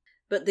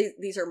 But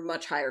these are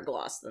much higher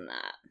gloss than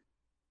that.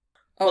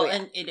 Oh, Well, yeah.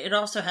 and it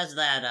also has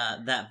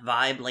that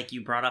vibe like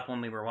you brought up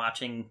when we were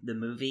watching the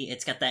movie.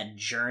 It's got that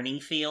Journey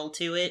feel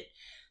to it.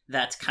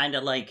 That's kind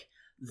of like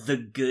the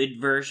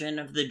good version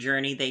of the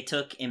journey they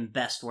took in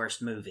Best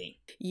Worst Movie.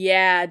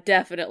 Yeah,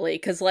 definitely.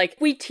 Because,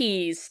 we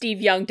tease,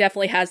 Steve Young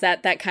definitely has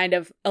that kind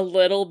of a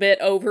little bit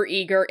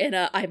overeager in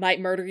a I might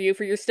murder you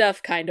for your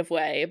stuff kind of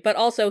way. But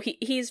also,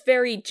 he's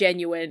very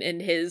genuine in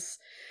his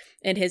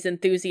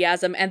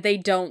enthusiasm, and they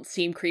don't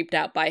seem creeped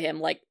out by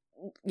him.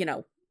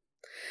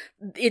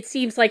 It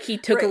seems like he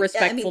took a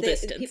respectful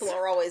distance. People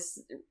are always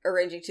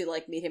arranging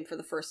to, meet him for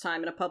the first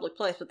time in a public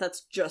place, but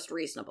that's just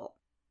reasonable.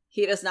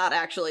 He does not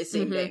actually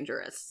seem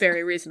dangerous.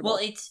 Very reasonable. Well,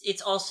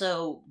 it's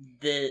also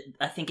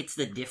I think it's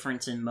the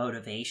difference in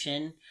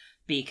motivation,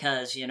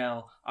 because,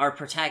 our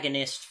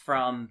protagonist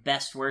from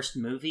Best Worst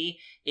Movie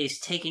is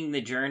taking the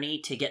journey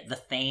to get the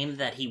fame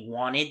that he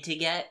wanted to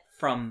get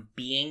from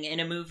being in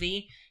a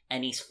movie,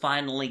 and he's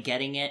finally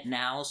getting it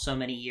now, so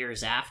many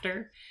years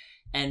after.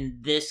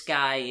 And this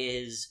guy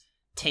is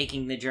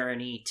taking the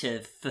journey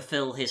to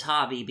fulfill his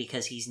hobby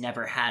because he's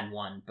never had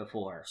one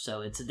before.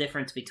 So it's a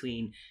difference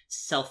between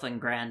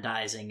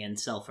self-aggrandizing and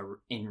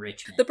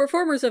self-enrichment. The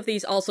performers of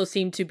these also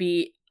seem to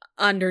be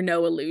under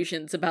no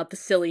illusions about the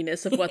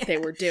silliness of what they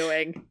were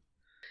doing.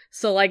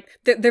 So, like,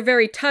 they're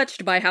very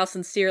touched by how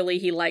sincerely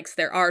he likes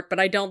their art, but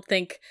I don't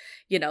think,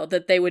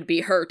 that they would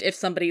be hurt if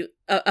somebody,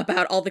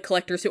 about all the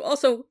collectors who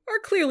also are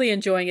clearly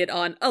enjoying it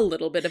on a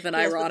little bit of an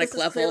ironic but this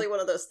level. It's clearly one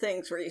of those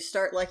things where you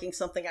start liking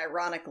something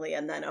ironically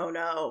and then, oh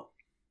no,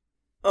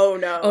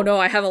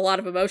 I have a lot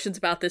of emotions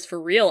about this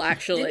for real,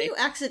 actually. Didn't you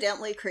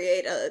accidentally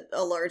create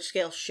a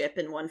large-scale ship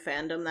in one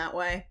fandom that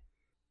way?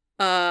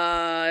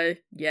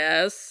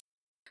 Yes.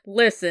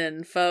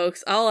 Listen,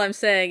 folks, all I'm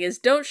saying is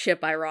don't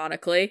ship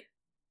ironically.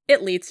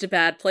 It leads to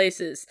bad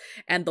places,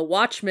 and the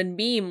Watchmen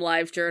meme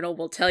live journal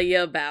will tell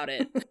you about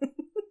it.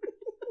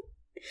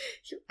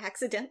 You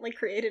accidentally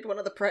created one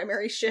of the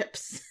primary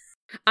ships.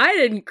 I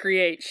didn't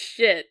create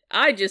shit.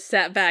 I just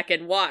sat back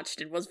and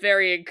watched and was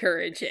very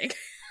encouraging.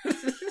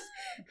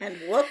 And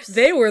whoops.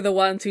 They were the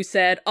ones who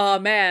said, "Aw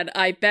man,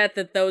 I bet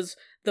that those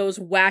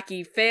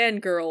wacky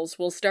fangirls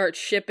will start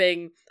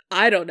shipping,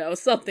 I don't know,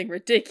 something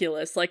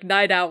ridiculous like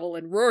Night Owl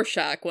and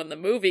Rorschach when the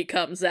movie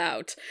comes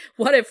out.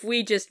 What if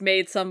we just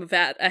made some of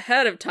that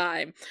ahead of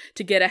time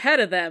to get ahead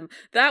of them?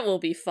 That will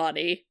be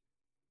funny."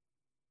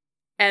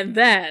 And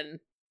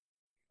then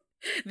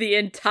the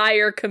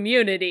entire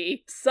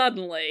community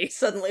suddenly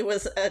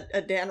was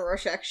a Dan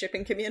Rorschach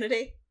shipping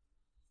community.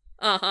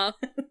 Uh-huh.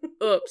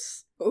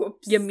 Oops.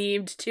 Oops. You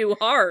memed too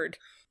hard.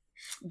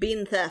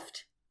 Bean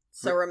theft.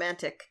 So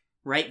romantic.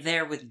 Right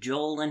there with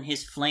Joel and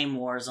his flame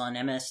wars on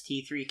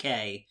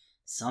MST3K.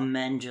 Some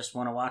men just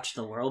want to watch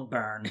the world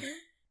burn.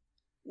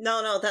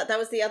 No, that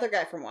was the other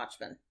guy from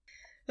Watchmen.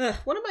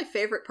 One of my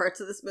favorite parts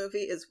of this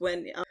movie is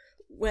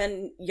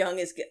when Young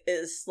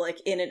is like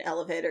in an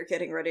elevator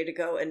getting ready to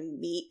go and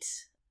meet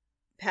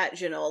Pat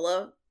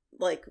Ginola,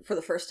 like for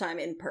the first time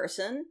in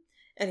person,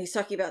 and he's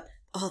talking about,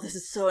 oh, this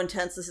is so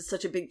intense, this is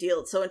such a big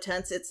deal, it's so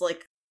intense, it's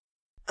like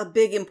a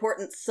big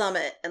important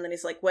summit, and then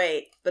he's like,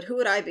 wait, but who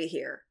would I be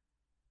here?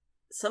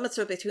 Summits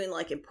are between,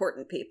 like,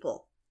 important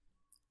people.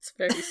 It's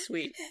very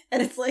sweet.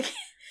 And it's like,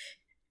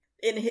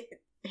 in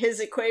his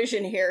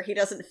equation here, he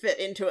doesn't fit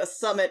into a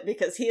summit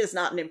because he is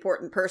not an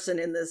important person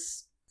in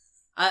this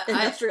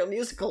industrial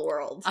musical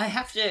world. I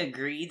have to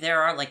agree.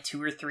 There are, like,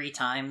 2 or 3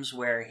 times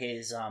where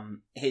his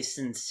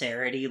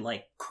sincerity,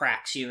 like,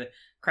 cracks you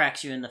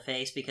in the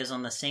face, because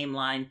on the same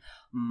line,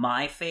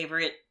 my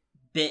favorite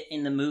bit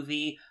in the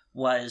movie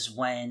was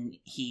when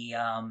he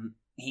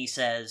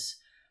says,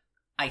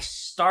 I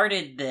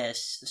started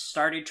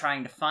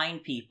trying to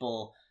find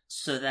people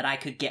so that I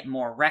could get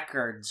more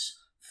records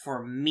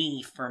for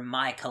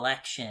my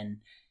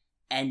collection,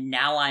 and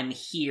now I'm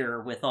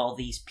here with all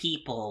these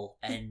people,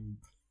 and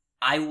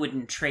I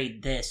wouldn't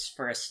trade this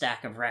for a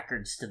stack of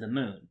records to the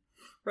moon.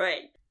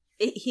 Right.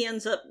 He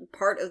ends up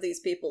part of these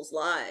people's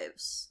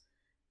lives,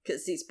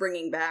 because he's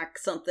bringing back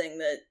something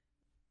that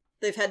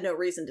they've had no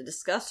reason to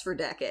discuss for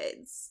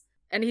decades.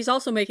 And he's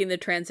also making the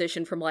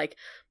transition from, like,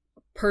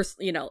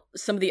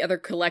 some of the other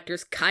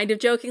collectors kind of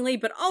jokingly,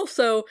 but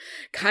also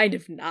kind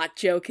of not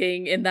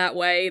joking in that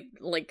way,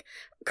 like,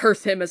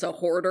 curse him as a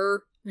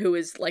hoarder who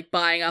is, like,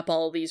 buying up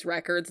all these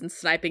records and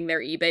sniping their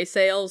eBay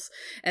sales.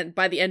 And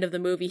by the end of the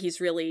movie,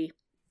 he's really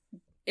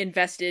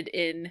invested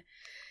in,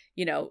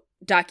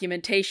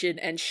 documentation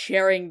and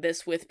sharing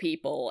this with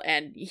people.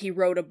 And he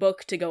wrote a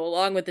book to go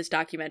along with this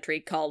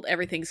documentary called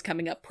Everything's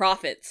Coming Up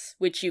Profits,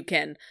 which you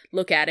can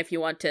look at if you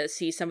want to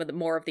see some of the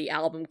more of the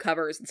album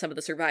covers and some of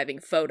the surviving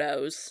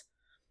photos.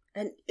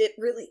 And it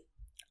really...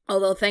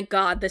 Although, thank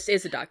God, this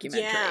is a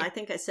documentary. Yeah, I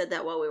think I said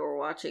that while we were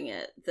watching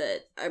it,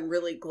 that I'm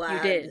really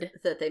glad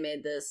that they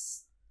made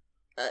this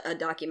a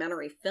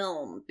documentary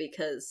film,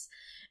 because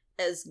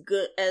as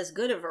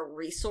good of a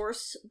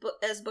resource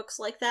as books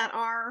like that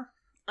are,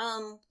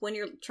 when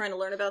you're trying to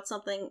learn about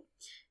something,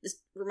 this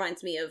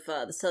reminds me of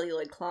the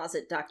Celluloid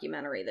Closet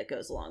documentary that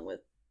goes along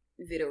with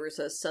Vito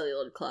Russo's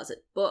Celluloid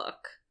Closet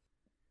book.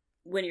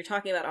 When you're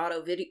talking about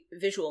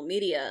audio-visual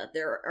media,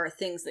 there are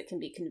things that can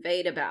be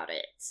conveyed about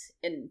it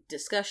and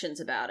discussions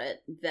about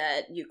it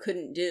that you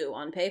couldn't do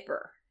on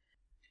paper.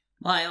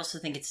 Well, I also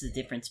think it's the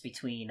difference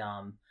between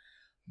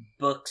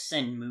books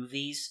and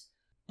movies.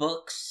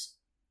 Books,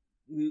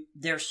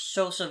 there's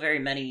so very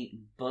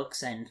many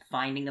books, and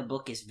finding a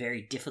book is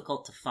very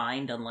difficult to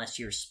find unless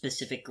you're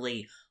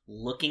specifically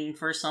looking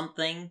for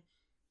something.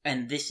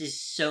 And this is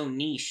so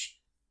niche,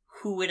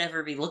 who would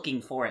ever be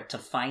looking for it to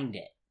find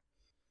it?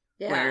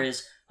 Yeah.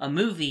 Whereas a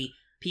movie,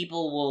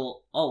 people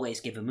will always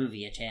give a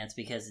movie a chance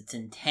because its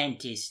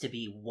intent is to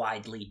be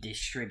widely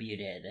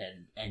distributed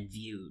and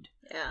viewed.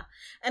 Yeah.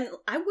 And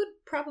I would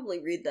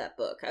probably read that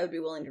book. I would be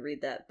willing to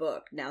read that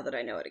book now that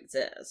I know it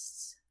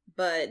exists.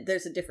 But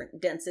there's a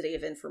different density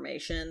of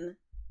information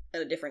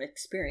and a different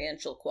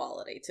experiential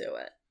quality to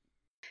it.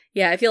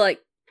 Yeah, I feel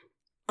like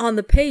on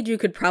the page you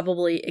could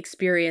probably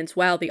experience,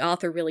 wow, the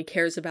author really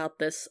cares about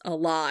this a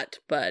lot,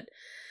 but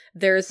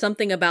there is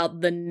something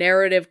about the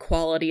narrative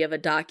quality of a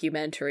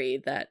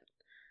documentary that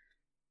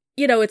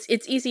you know,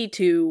 it's easy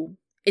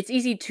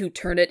to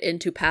turn it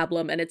into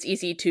pablum, and it's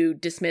easy to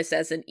dismiss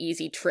as an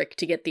easy trick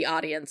to get the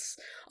audience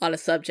on a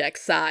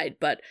subject's side,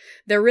 but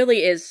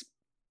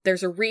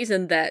there's a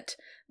reason that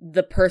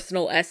the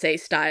personal essay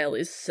style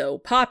is so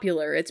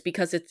popular. It's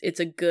because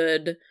it's a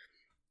good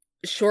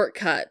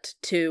shortcut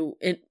to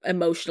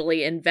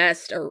emotionally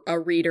invest a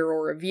reader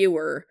or a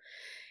viewer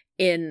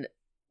in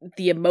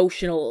the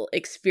emotional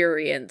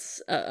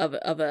experience of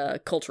a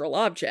cultural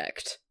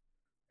object.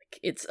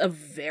 It's a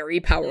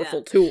very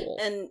powerful tool.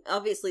 And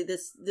obviously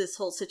this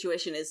whole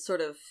situation is sort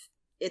of,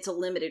 it's a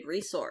limited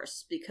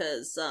resource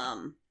because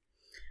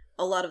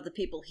a lot of the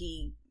people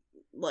he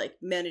like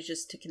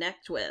manages to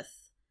connect with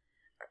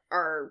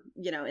are,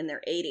 you know, in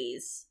their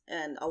 80s,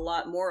 and a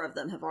lot more of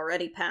them have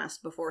already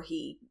passed before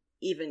he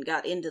even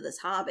got into this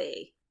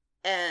hobby.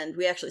 And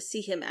we actually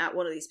see him at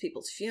one of these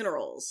people's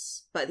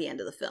funerals by the end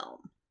of the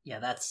film. Yeah,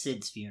 that's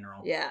Sid's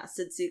funeral. Yeah,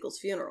 Sid Siegel's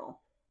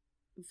funeral.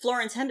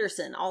 Florence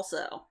Henderson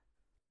also.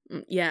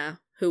 Yeah,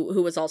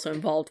 who was also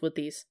involved with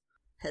these.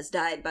 Has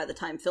died by the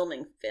time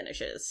filming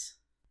finishes.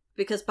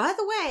 Because, by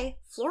the way,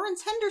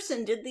 Florence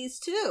Henderson did these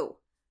too.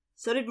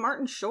 So did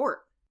Martin Short.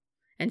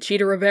 And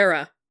Chita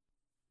Rivera.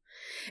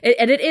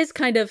 And it is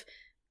kind of,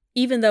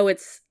 even though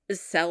it's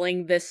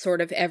selling this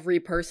sort of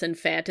every person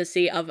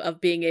fantasy of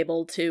being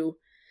able to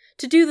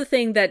do the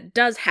thing that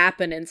does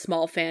happen in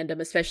small fandom,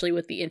 especially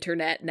with the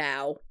internet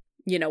now,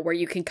 you know, where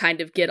you can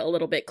kind of get a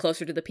little bit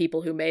closer to the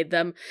people who made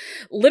them.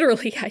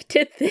 Literally, I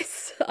did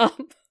this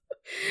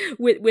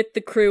with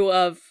the crew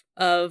of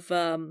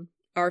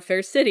Our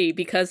Fair City,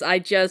 because I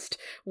just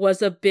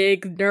was a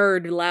big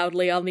nerd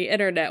loudly on the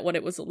internet when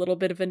it was a little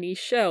bit of a niche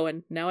show,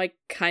 and now I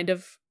kind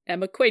of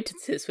am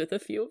acquaintances with a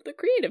few of the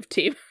creative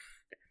team.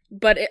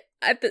 But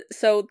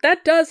so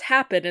that does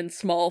happen in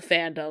small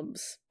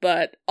fandoms,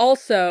 but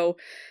also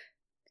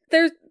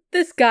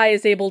this guy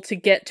is able to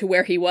get to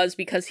where he was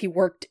because he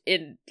worked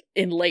in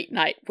late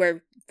night,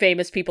 where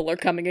famous people are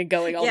coming and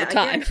going all the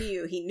time. I guarantee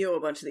you he knew a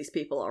bunch of these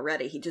people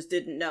already. He just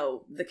didn't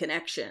know the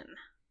connection.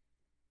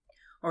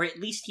 Or at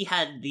least he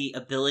had the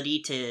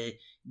ability to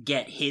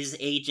get his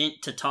agent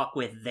to talk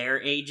with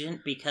their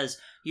agent, because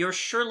you're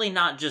surely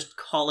not just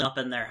calling up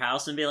in their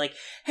house and be like,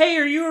 hey,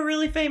 are you a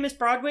really famous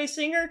Broadway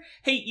singer?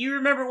 Hey, you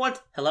remember once...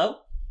 Hello?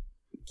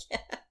 Yeah.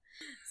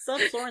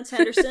 Sup, Florence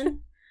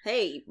Henderson?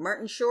 Hey,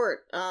 Martin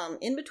Short,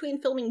 in between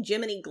filming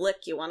Jiminy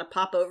Glick, you want to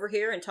pop over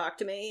here and talk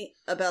to me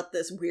about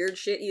this weird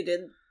shit you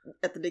did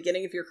at the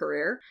beginning of your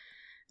career?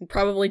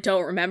 Probably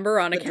don't remember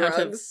on account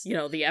of, you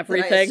know, the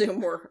everything. That I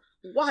assume were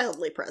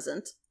wildly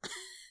present.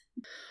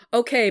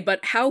 Okay,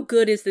 but how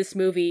good is this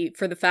movie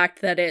for the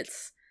fact that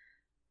it's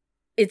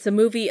a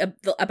movie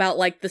about,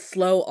 like, the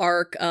slow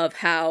arc of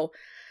how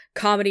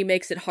comedy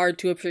makes it hard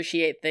to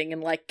appreciate things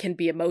and, like, can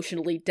be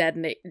emotionally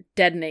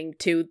deadening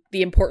to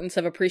the importance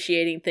of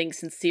appreciating things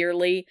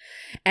sincerely,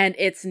 and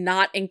it's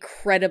not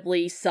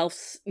incredibly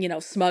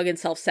smug and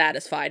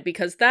self-satisfied,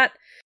 because that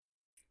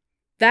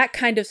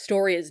kind of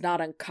story is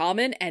not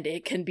uncommon, and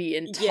it can be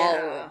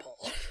intolerable.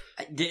 Yeah.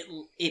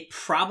 It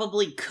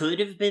probably could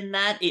have been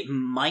that. It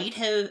might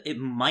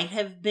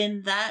have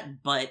been that,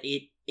 but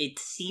it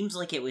seems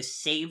like it was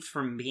saved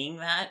from being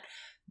that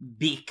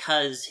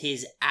because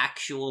his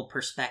actual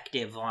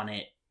perspective on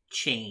it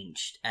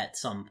changed at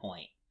some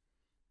point.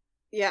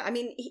 Yeah, I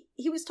mean,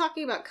 he was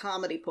talking about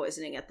comedy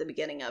poisoning at the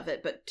beginning of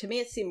it, but to me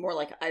it seemed more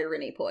like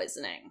irony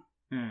poisoning.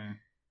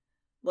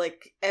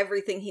 Like,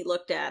 everything he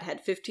looked at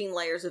had 15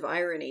 layers of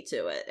irony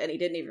to it, and he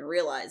didn't even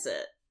realize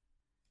it.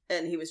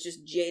 And he was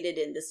just jaded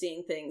into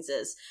seeing things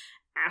as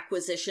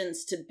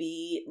acquisitions to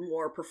be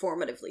more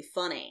performatively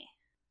funny.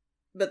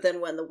 But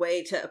then when the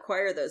way to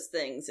acquire those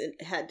things,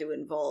 it had to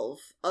involve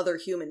other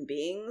human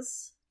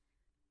beings,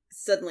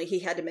 suddenly he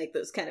had to make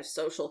those kind of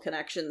social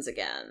connections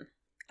again.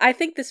 I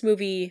think this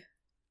movie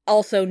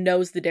also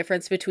knows the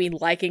difference between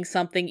liking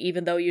something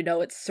even though you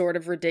know it's sort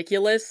of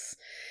ridiculous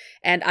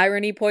and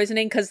irony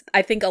poisoning, because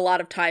I think a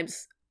lot of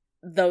times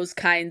those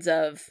kinds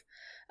of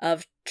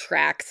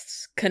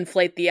tracks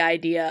conflate the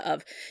idea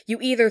of you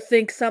either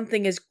think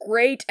something is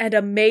great and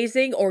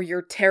amazing or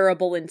you're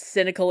terrible and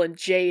cynical and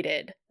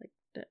jaded.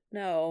 Like,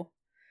 no.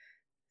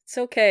 It's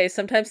okay.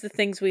 Sometimes the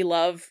things we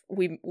love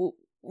we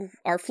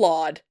are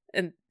flawed,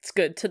 and it's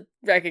good to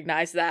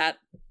recognize that.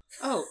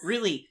 Oh,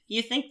 really?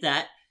 You think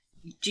that?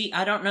 Gee,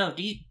 I don't know.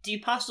 Do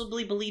you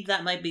possibly believe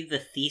that might be the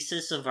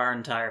thesis of our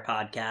entire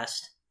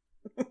podcast?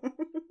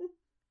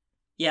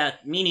 Yeah,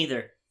 me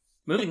neither.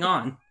 Moving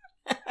on.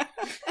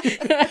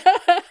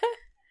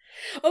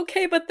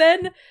 Okay, but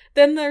then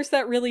there's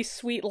that really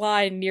sweet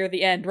line near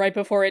the end, right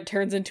before it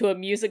turns into a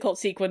musical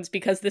sequence,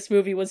 because this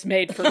movie was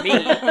made for me.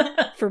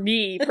 For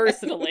me,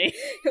 personally.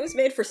 It was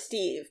made for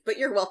Steve, but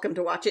you're welcome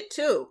to watch it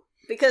too.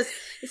 Because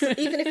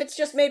even if it's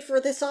just made for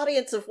this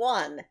audience of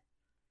one,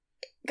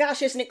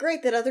 gosh, isn't it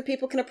great that other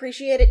people can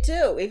appreciate it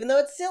too, even though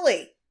it's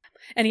silly?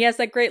 And he has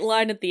that great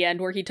line at the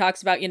end where he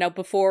talks about,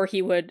 before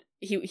he would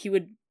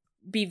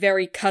be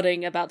very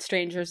cutting about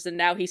strangers, and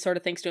now he sort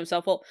of thinks to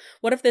himself, well,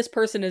 what if this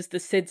person is the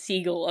Sid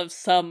Siegel of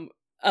some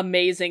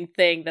amazing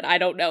thing that I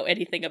don't know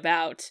anything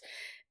about?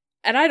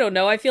 And I don't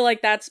know, I feel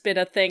like that's been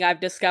a thing I've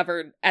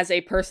discovered as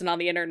a person on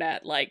the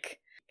internet, like,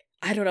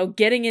 I don't know,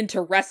 getting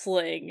into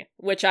wrestling,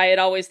 which I had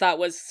always thought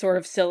was sort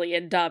of silly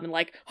and dumb, and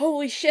like,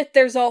 holy shit,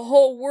 there's a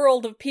whole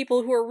world of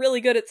people who are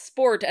really good at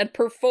sport and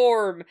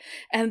perform,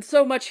 and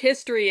so much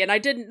history, and I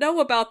didn't know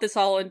about this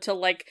all until,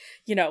 like,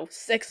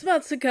 6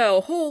 months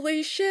ago.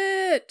 Holy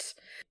shit!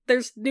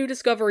 There's new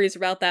discoveries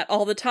about that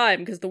all the time,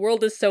 because the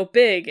world is so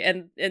big,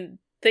 and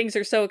things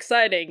are so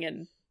exciting,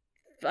 and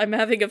I'm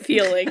having a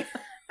feeling.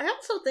 I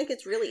also think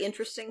it's really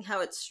interesting how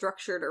it's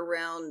structured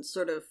around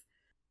sort of,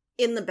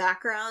 in the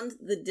background,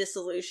 the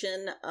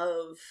dissolution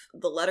of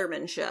the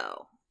Letterman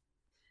show,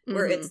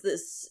 where it's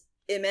this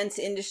immense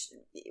industry,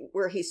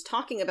 where he's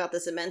talking about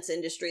this immense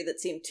industry that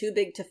seemed too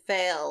big to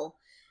fail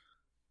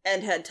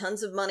and had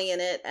tons of money in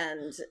it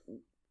and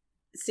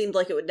seemed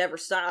like it would never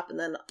stop, and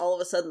then all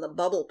of a sudden the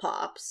bubble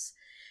pops,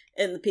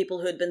 and the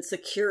people who had been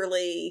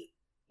securely,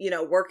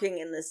 working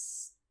in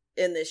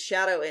this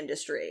shadow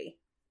industry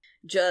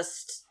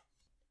just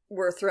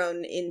were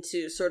thrown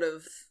into sort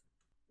of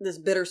this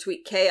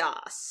bittersweet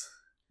chaos.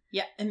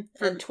 Yeah, and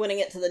twinning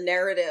it to the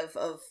narrative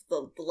of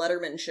the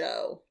Letterman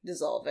show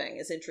dissolving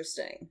is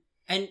interesting.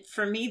 And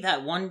for me,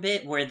 that one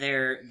bit where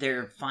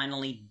they're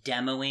finally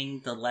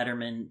demoing the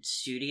Letterman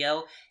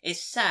studio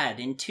is sad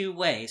in two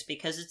ways,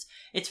 because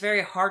it's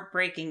very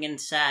heartbreaking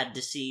and sad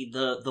to see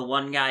the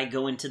one guy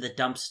go into the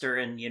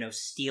dumpster and,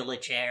 steal a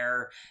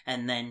chair,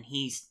 and then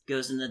he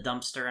goes in the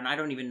dumpster and I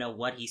don't even know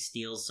what he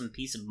steals, some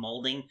piece of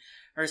molding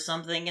or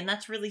something, and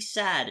that's really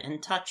sad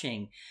and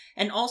touching.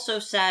 And also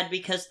sad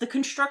because the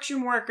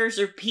construction workers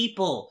are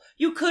people.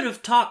 You could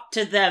have talked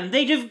to them.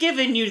 They'd have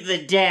given you the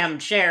damn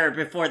chair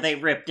before they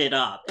ripped it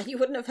up. And you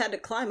wouldn't have had to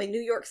climb a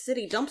New York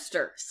City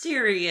dumpster.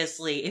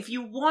 Seriously, if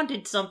you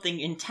wanted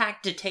something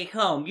intact to take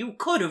home, you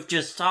could have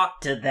just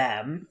talked to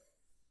them.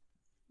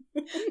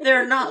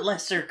 They're not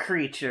lesser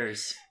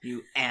creatures,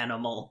 you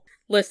animal.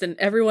 Listen,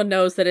 everyone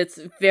knows that it's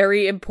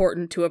very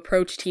important to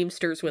approach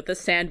Teamsters with a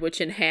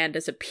sandwich in hand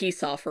as a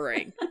peace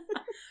offering.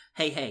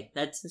 Hey,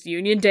 that's...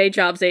 Union day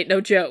jobs ain't no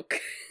joke.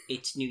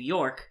 It's New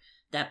York.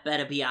 That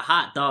better be a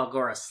hot dog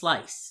or a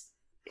slice.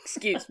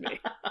 Excuse me.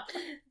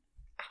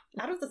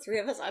 Out of the three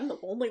of us, I'm the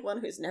only one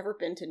who's never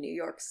been to New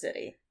York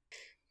City.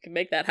 Can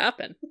make that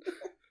happen.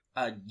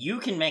 You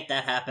can make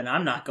that happen.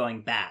 I'm not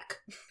going back.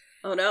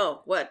 Oh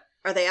no, what?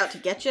 Are they out to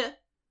get you?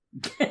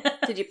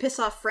 Did you piss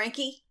off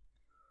Frankie?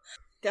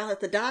 Down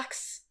at the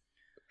docks?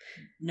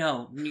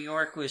 No, New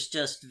York was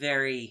just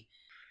very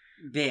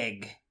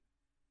big.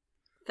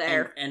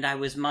 Fair. And I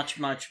was much,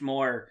 much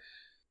more...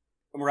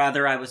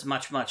 Rather, I was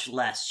much, much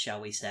less, shall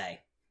we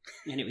say.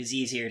 And it was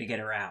easier to get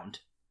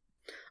around.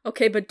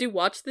 Okay, but do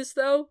watch this,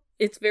 though.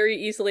 It's very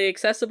easily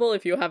accessible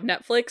if you have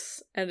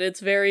Netflix, and it's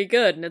very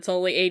good, and it's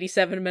only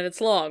 87 minutes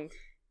long.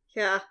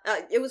 Yeah,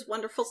 it was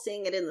wonderful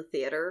seeing it in the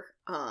theater.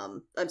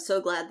 I'm so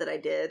glad that I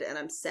did, and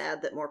I'm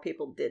sad that more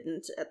people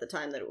didn't at the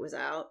time that it was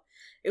out.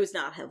 It was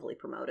not heavily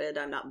promoted.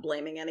 I'm not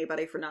blaming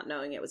anybody for not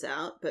knowing it was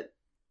out, but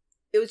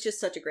it was just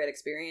such a great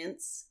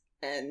experience,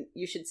 and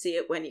you should see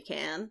it when you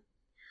can.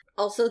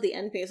 Also, the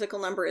end musical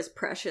number is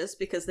precious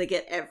because they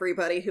get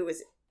everybody who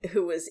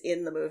was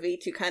in the movie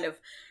to kind of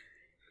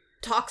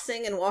talk,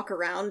 sing, and walk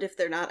around if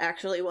they're not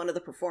actually one of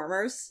the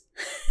performers.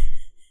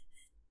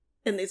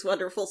 In these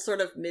wonderful sort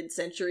of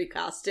mid-century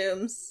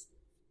costumes.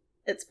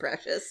 It's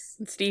precious.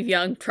 And Steve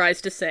Young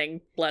tries to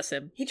sing, bless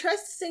him. He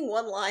tries to sing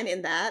one line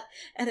in that,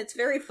 and it's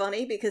very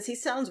funny because he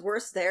sounds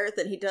worse there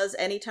than he does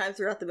any time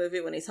throughout the movie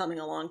when he's humming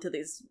along to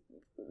these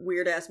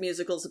weird-ass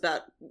musicals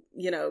about,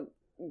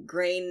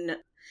 grain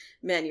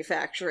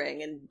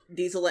manufacturing and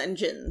diesel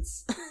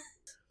engines.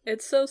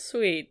 It's so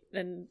sweet,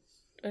 and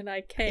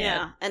I can't.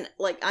 Yeah, and,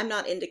 I'm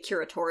not into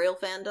curatorial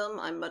fandom.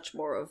 I'm much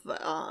more of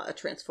a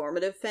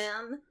transformative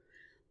fan.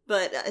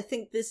 But I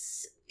think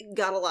this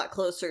got a lot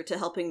closer to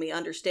helping me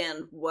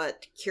understand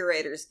what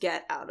curators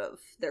get out of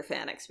their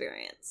fan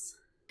experience.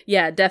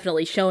 Yeah,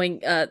 definitely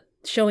showing that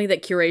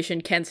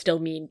curation can still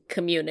mean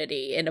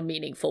community in a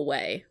meaningful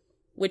way,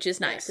 which is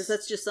nice. Because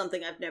that's just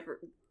something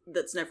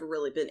that's never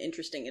really been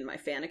interesting in my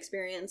fan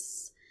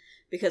experience.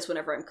 Because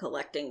whenever I'm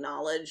collecting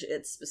knowledge,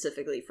 it's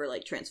specifically for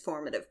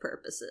transformative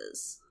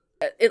purposes.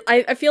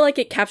 I feel like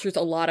it captures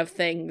a lot of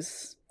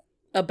things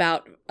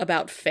about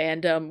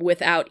fandom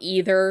without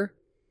either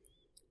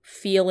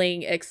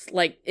feeling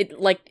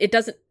it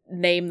doesn't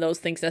name those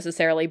things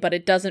necessarily, but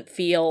it doesn't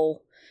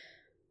feel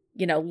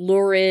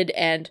lurid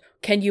and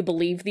can you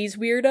believe these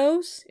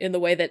weirdos in the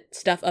way that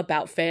stuff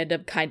about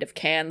fandom kind of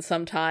can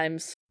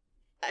sometimes.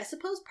 I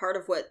suppose part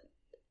of what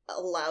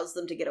allows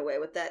them to get away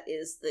with that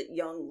is that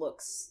Young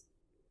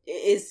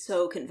is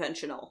so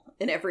conventional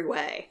in every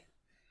way.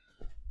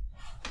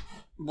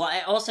 Well,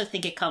 I also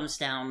think it comes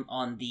down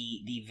on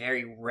the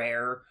very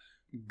rare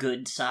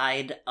good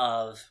side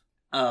of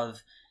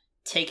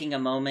taking a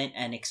moment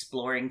and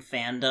exploring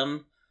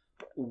fandom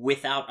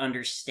without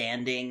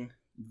understanding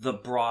the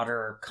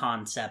broader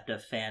concept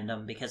of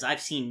fandom, because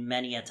I've seen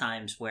many a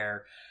times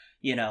where,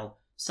 a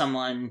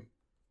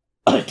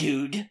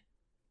dude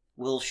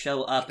will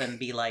show up and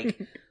be like,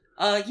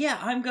 yeah,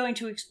 I'm going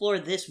to explore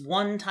this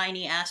one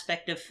tiny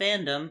aspect of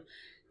fandom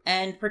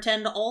and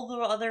pretend all the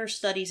other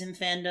studies in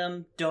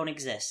fandom don't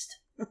exist.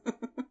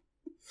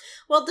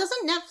 Well,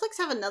 doesn't Netflix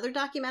have another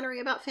documentary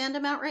about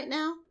fandom out right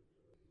now?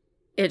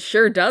 It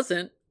sure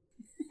doesn't.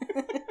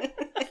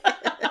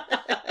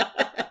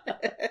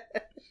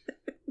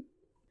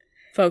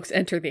 Folks,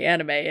 Enter the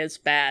Anime is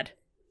bad.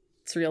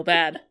 It's real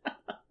bad.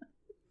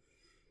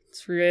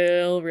 It's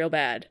real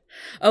bad.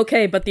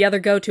 Okay, but the other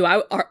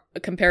go-to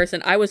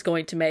comparison I was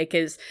going to make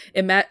is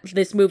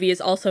this movie is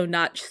also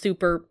not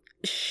super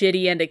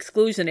shitty and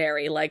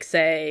exclusionary, like,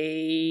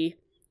 say,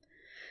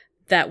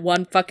 that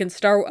one fucking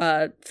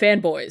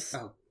Fanboys.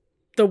 Oh.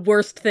 The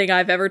worst thing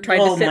I've ever tried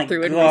to sit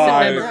through in recent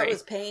memory. That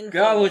was painful.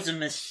 That was a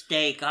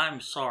mistake. I'm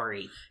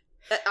sorry.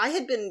 I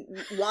had been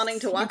wanting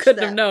to watch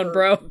couldn't that have known, for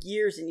bro.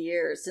 years and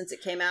years. Since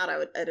it came out,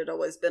 it had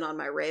always been on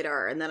my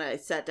radar, and then I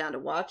sat down to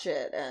watch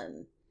it,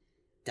 and...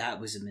 That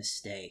was a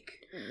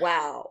mistake.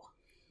 Wow.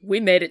 We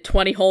made it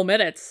 20 whole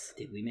minutes.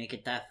 Did we make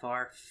it that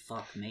far?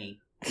 Fuck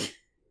me.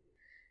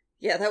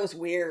 Yeah, that was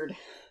weird.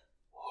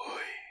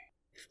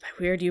 If by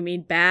weird you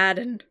mean bad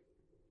and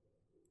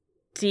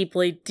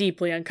deeply,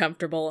 deeply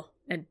uncomfortable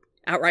and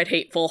outright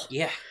hateful.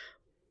 Yeah.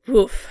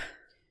 Woof.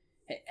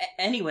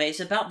 Anyways,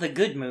 about the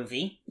good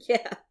movie.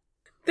 Yeah.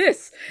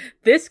 This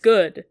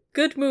good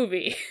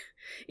movie.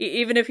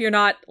 Even if you're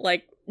not,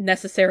 like,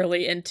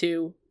 necessarily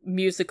into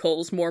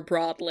musicals more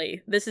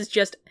broadly. This is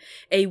just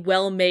a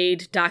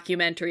well-made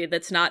documentary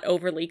that's not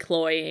overly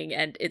cloying,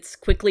 and it's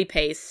quickly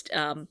paced.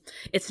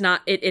 It's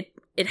not, it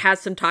has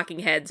some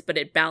talking heads, but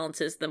it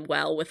balances them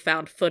well with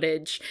found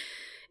footage.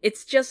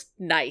 It's just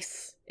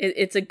nice.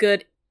 It's a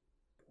good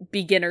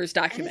beginner's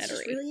documentary. And it's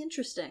just really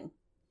interesting.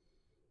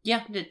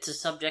 Yeah, it's a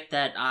subject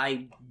that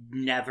I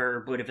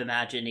never would have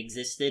imagined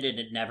existed and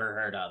had never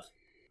heard of.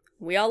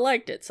 We all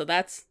liked it, so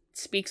that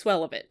speaks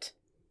well of it.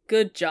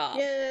 Good job.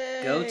 Yay!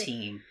 Go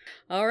team.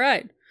 All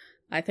right.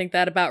 I think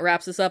that about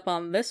wraps us up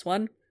on this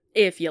one.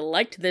 If you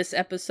liked this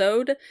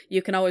episode,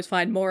 you can always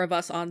find more of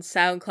us on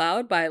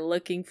SoundCloud by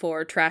looking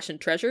for Trash and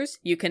Treasures.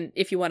 You can,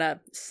 if you want to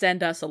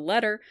send us a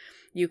letter,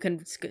 you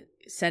can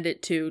send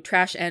it to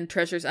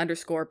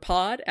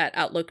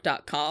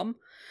trashandtreasures_pod@outlook.com.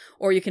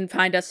 Or you can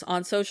find us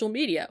on social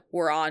media.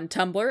 We're on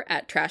Tumblr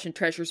at Trash and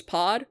Treasures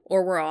Pod,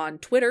 or we're on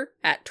Twitter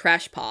at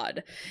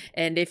TrashPod.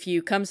 And if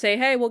you come say,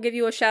 hey, we'll give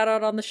you a shout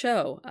out on the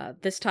show.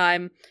 This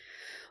time,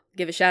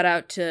 give a shout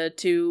out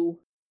to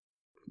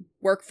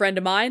work friend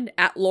of mine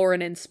at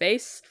Lauren in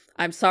Space.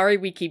 I'm sorry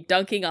we keep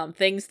dunking on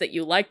things that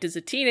you liked as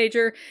a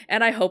teenager,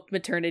 and I hope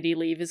maternity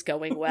leave is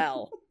going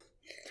well.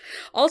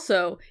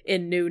 Also,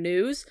 in new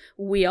news,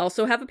 we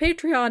also have a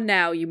Patreon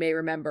now, you may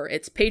remember.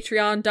 It's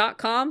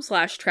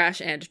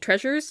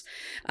patreon.com/trashandtreasures.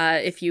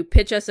 If you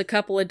pitch us a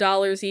couple of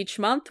dollars each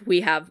month,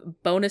 we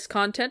have bonus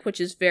content, which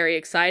is very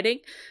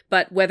exciting.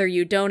 But whether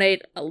you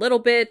donate a little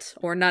bit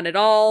or none at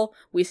all,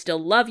 we still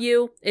love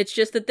you. It's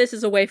just that this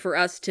is a way for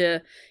us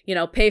to,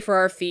 pay for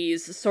our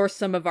fees, source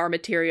some of our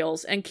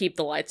materials, and keep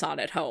the lights on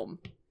at home.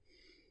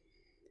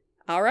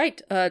 All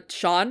right,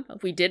 Sean,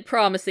 we did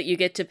promise that you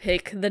get to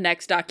pick the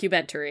next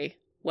documentary.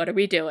 What are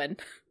we doing?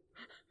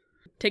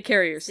 Take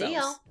care of yourselves. See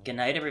y'all. Good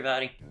night,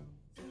 everybody.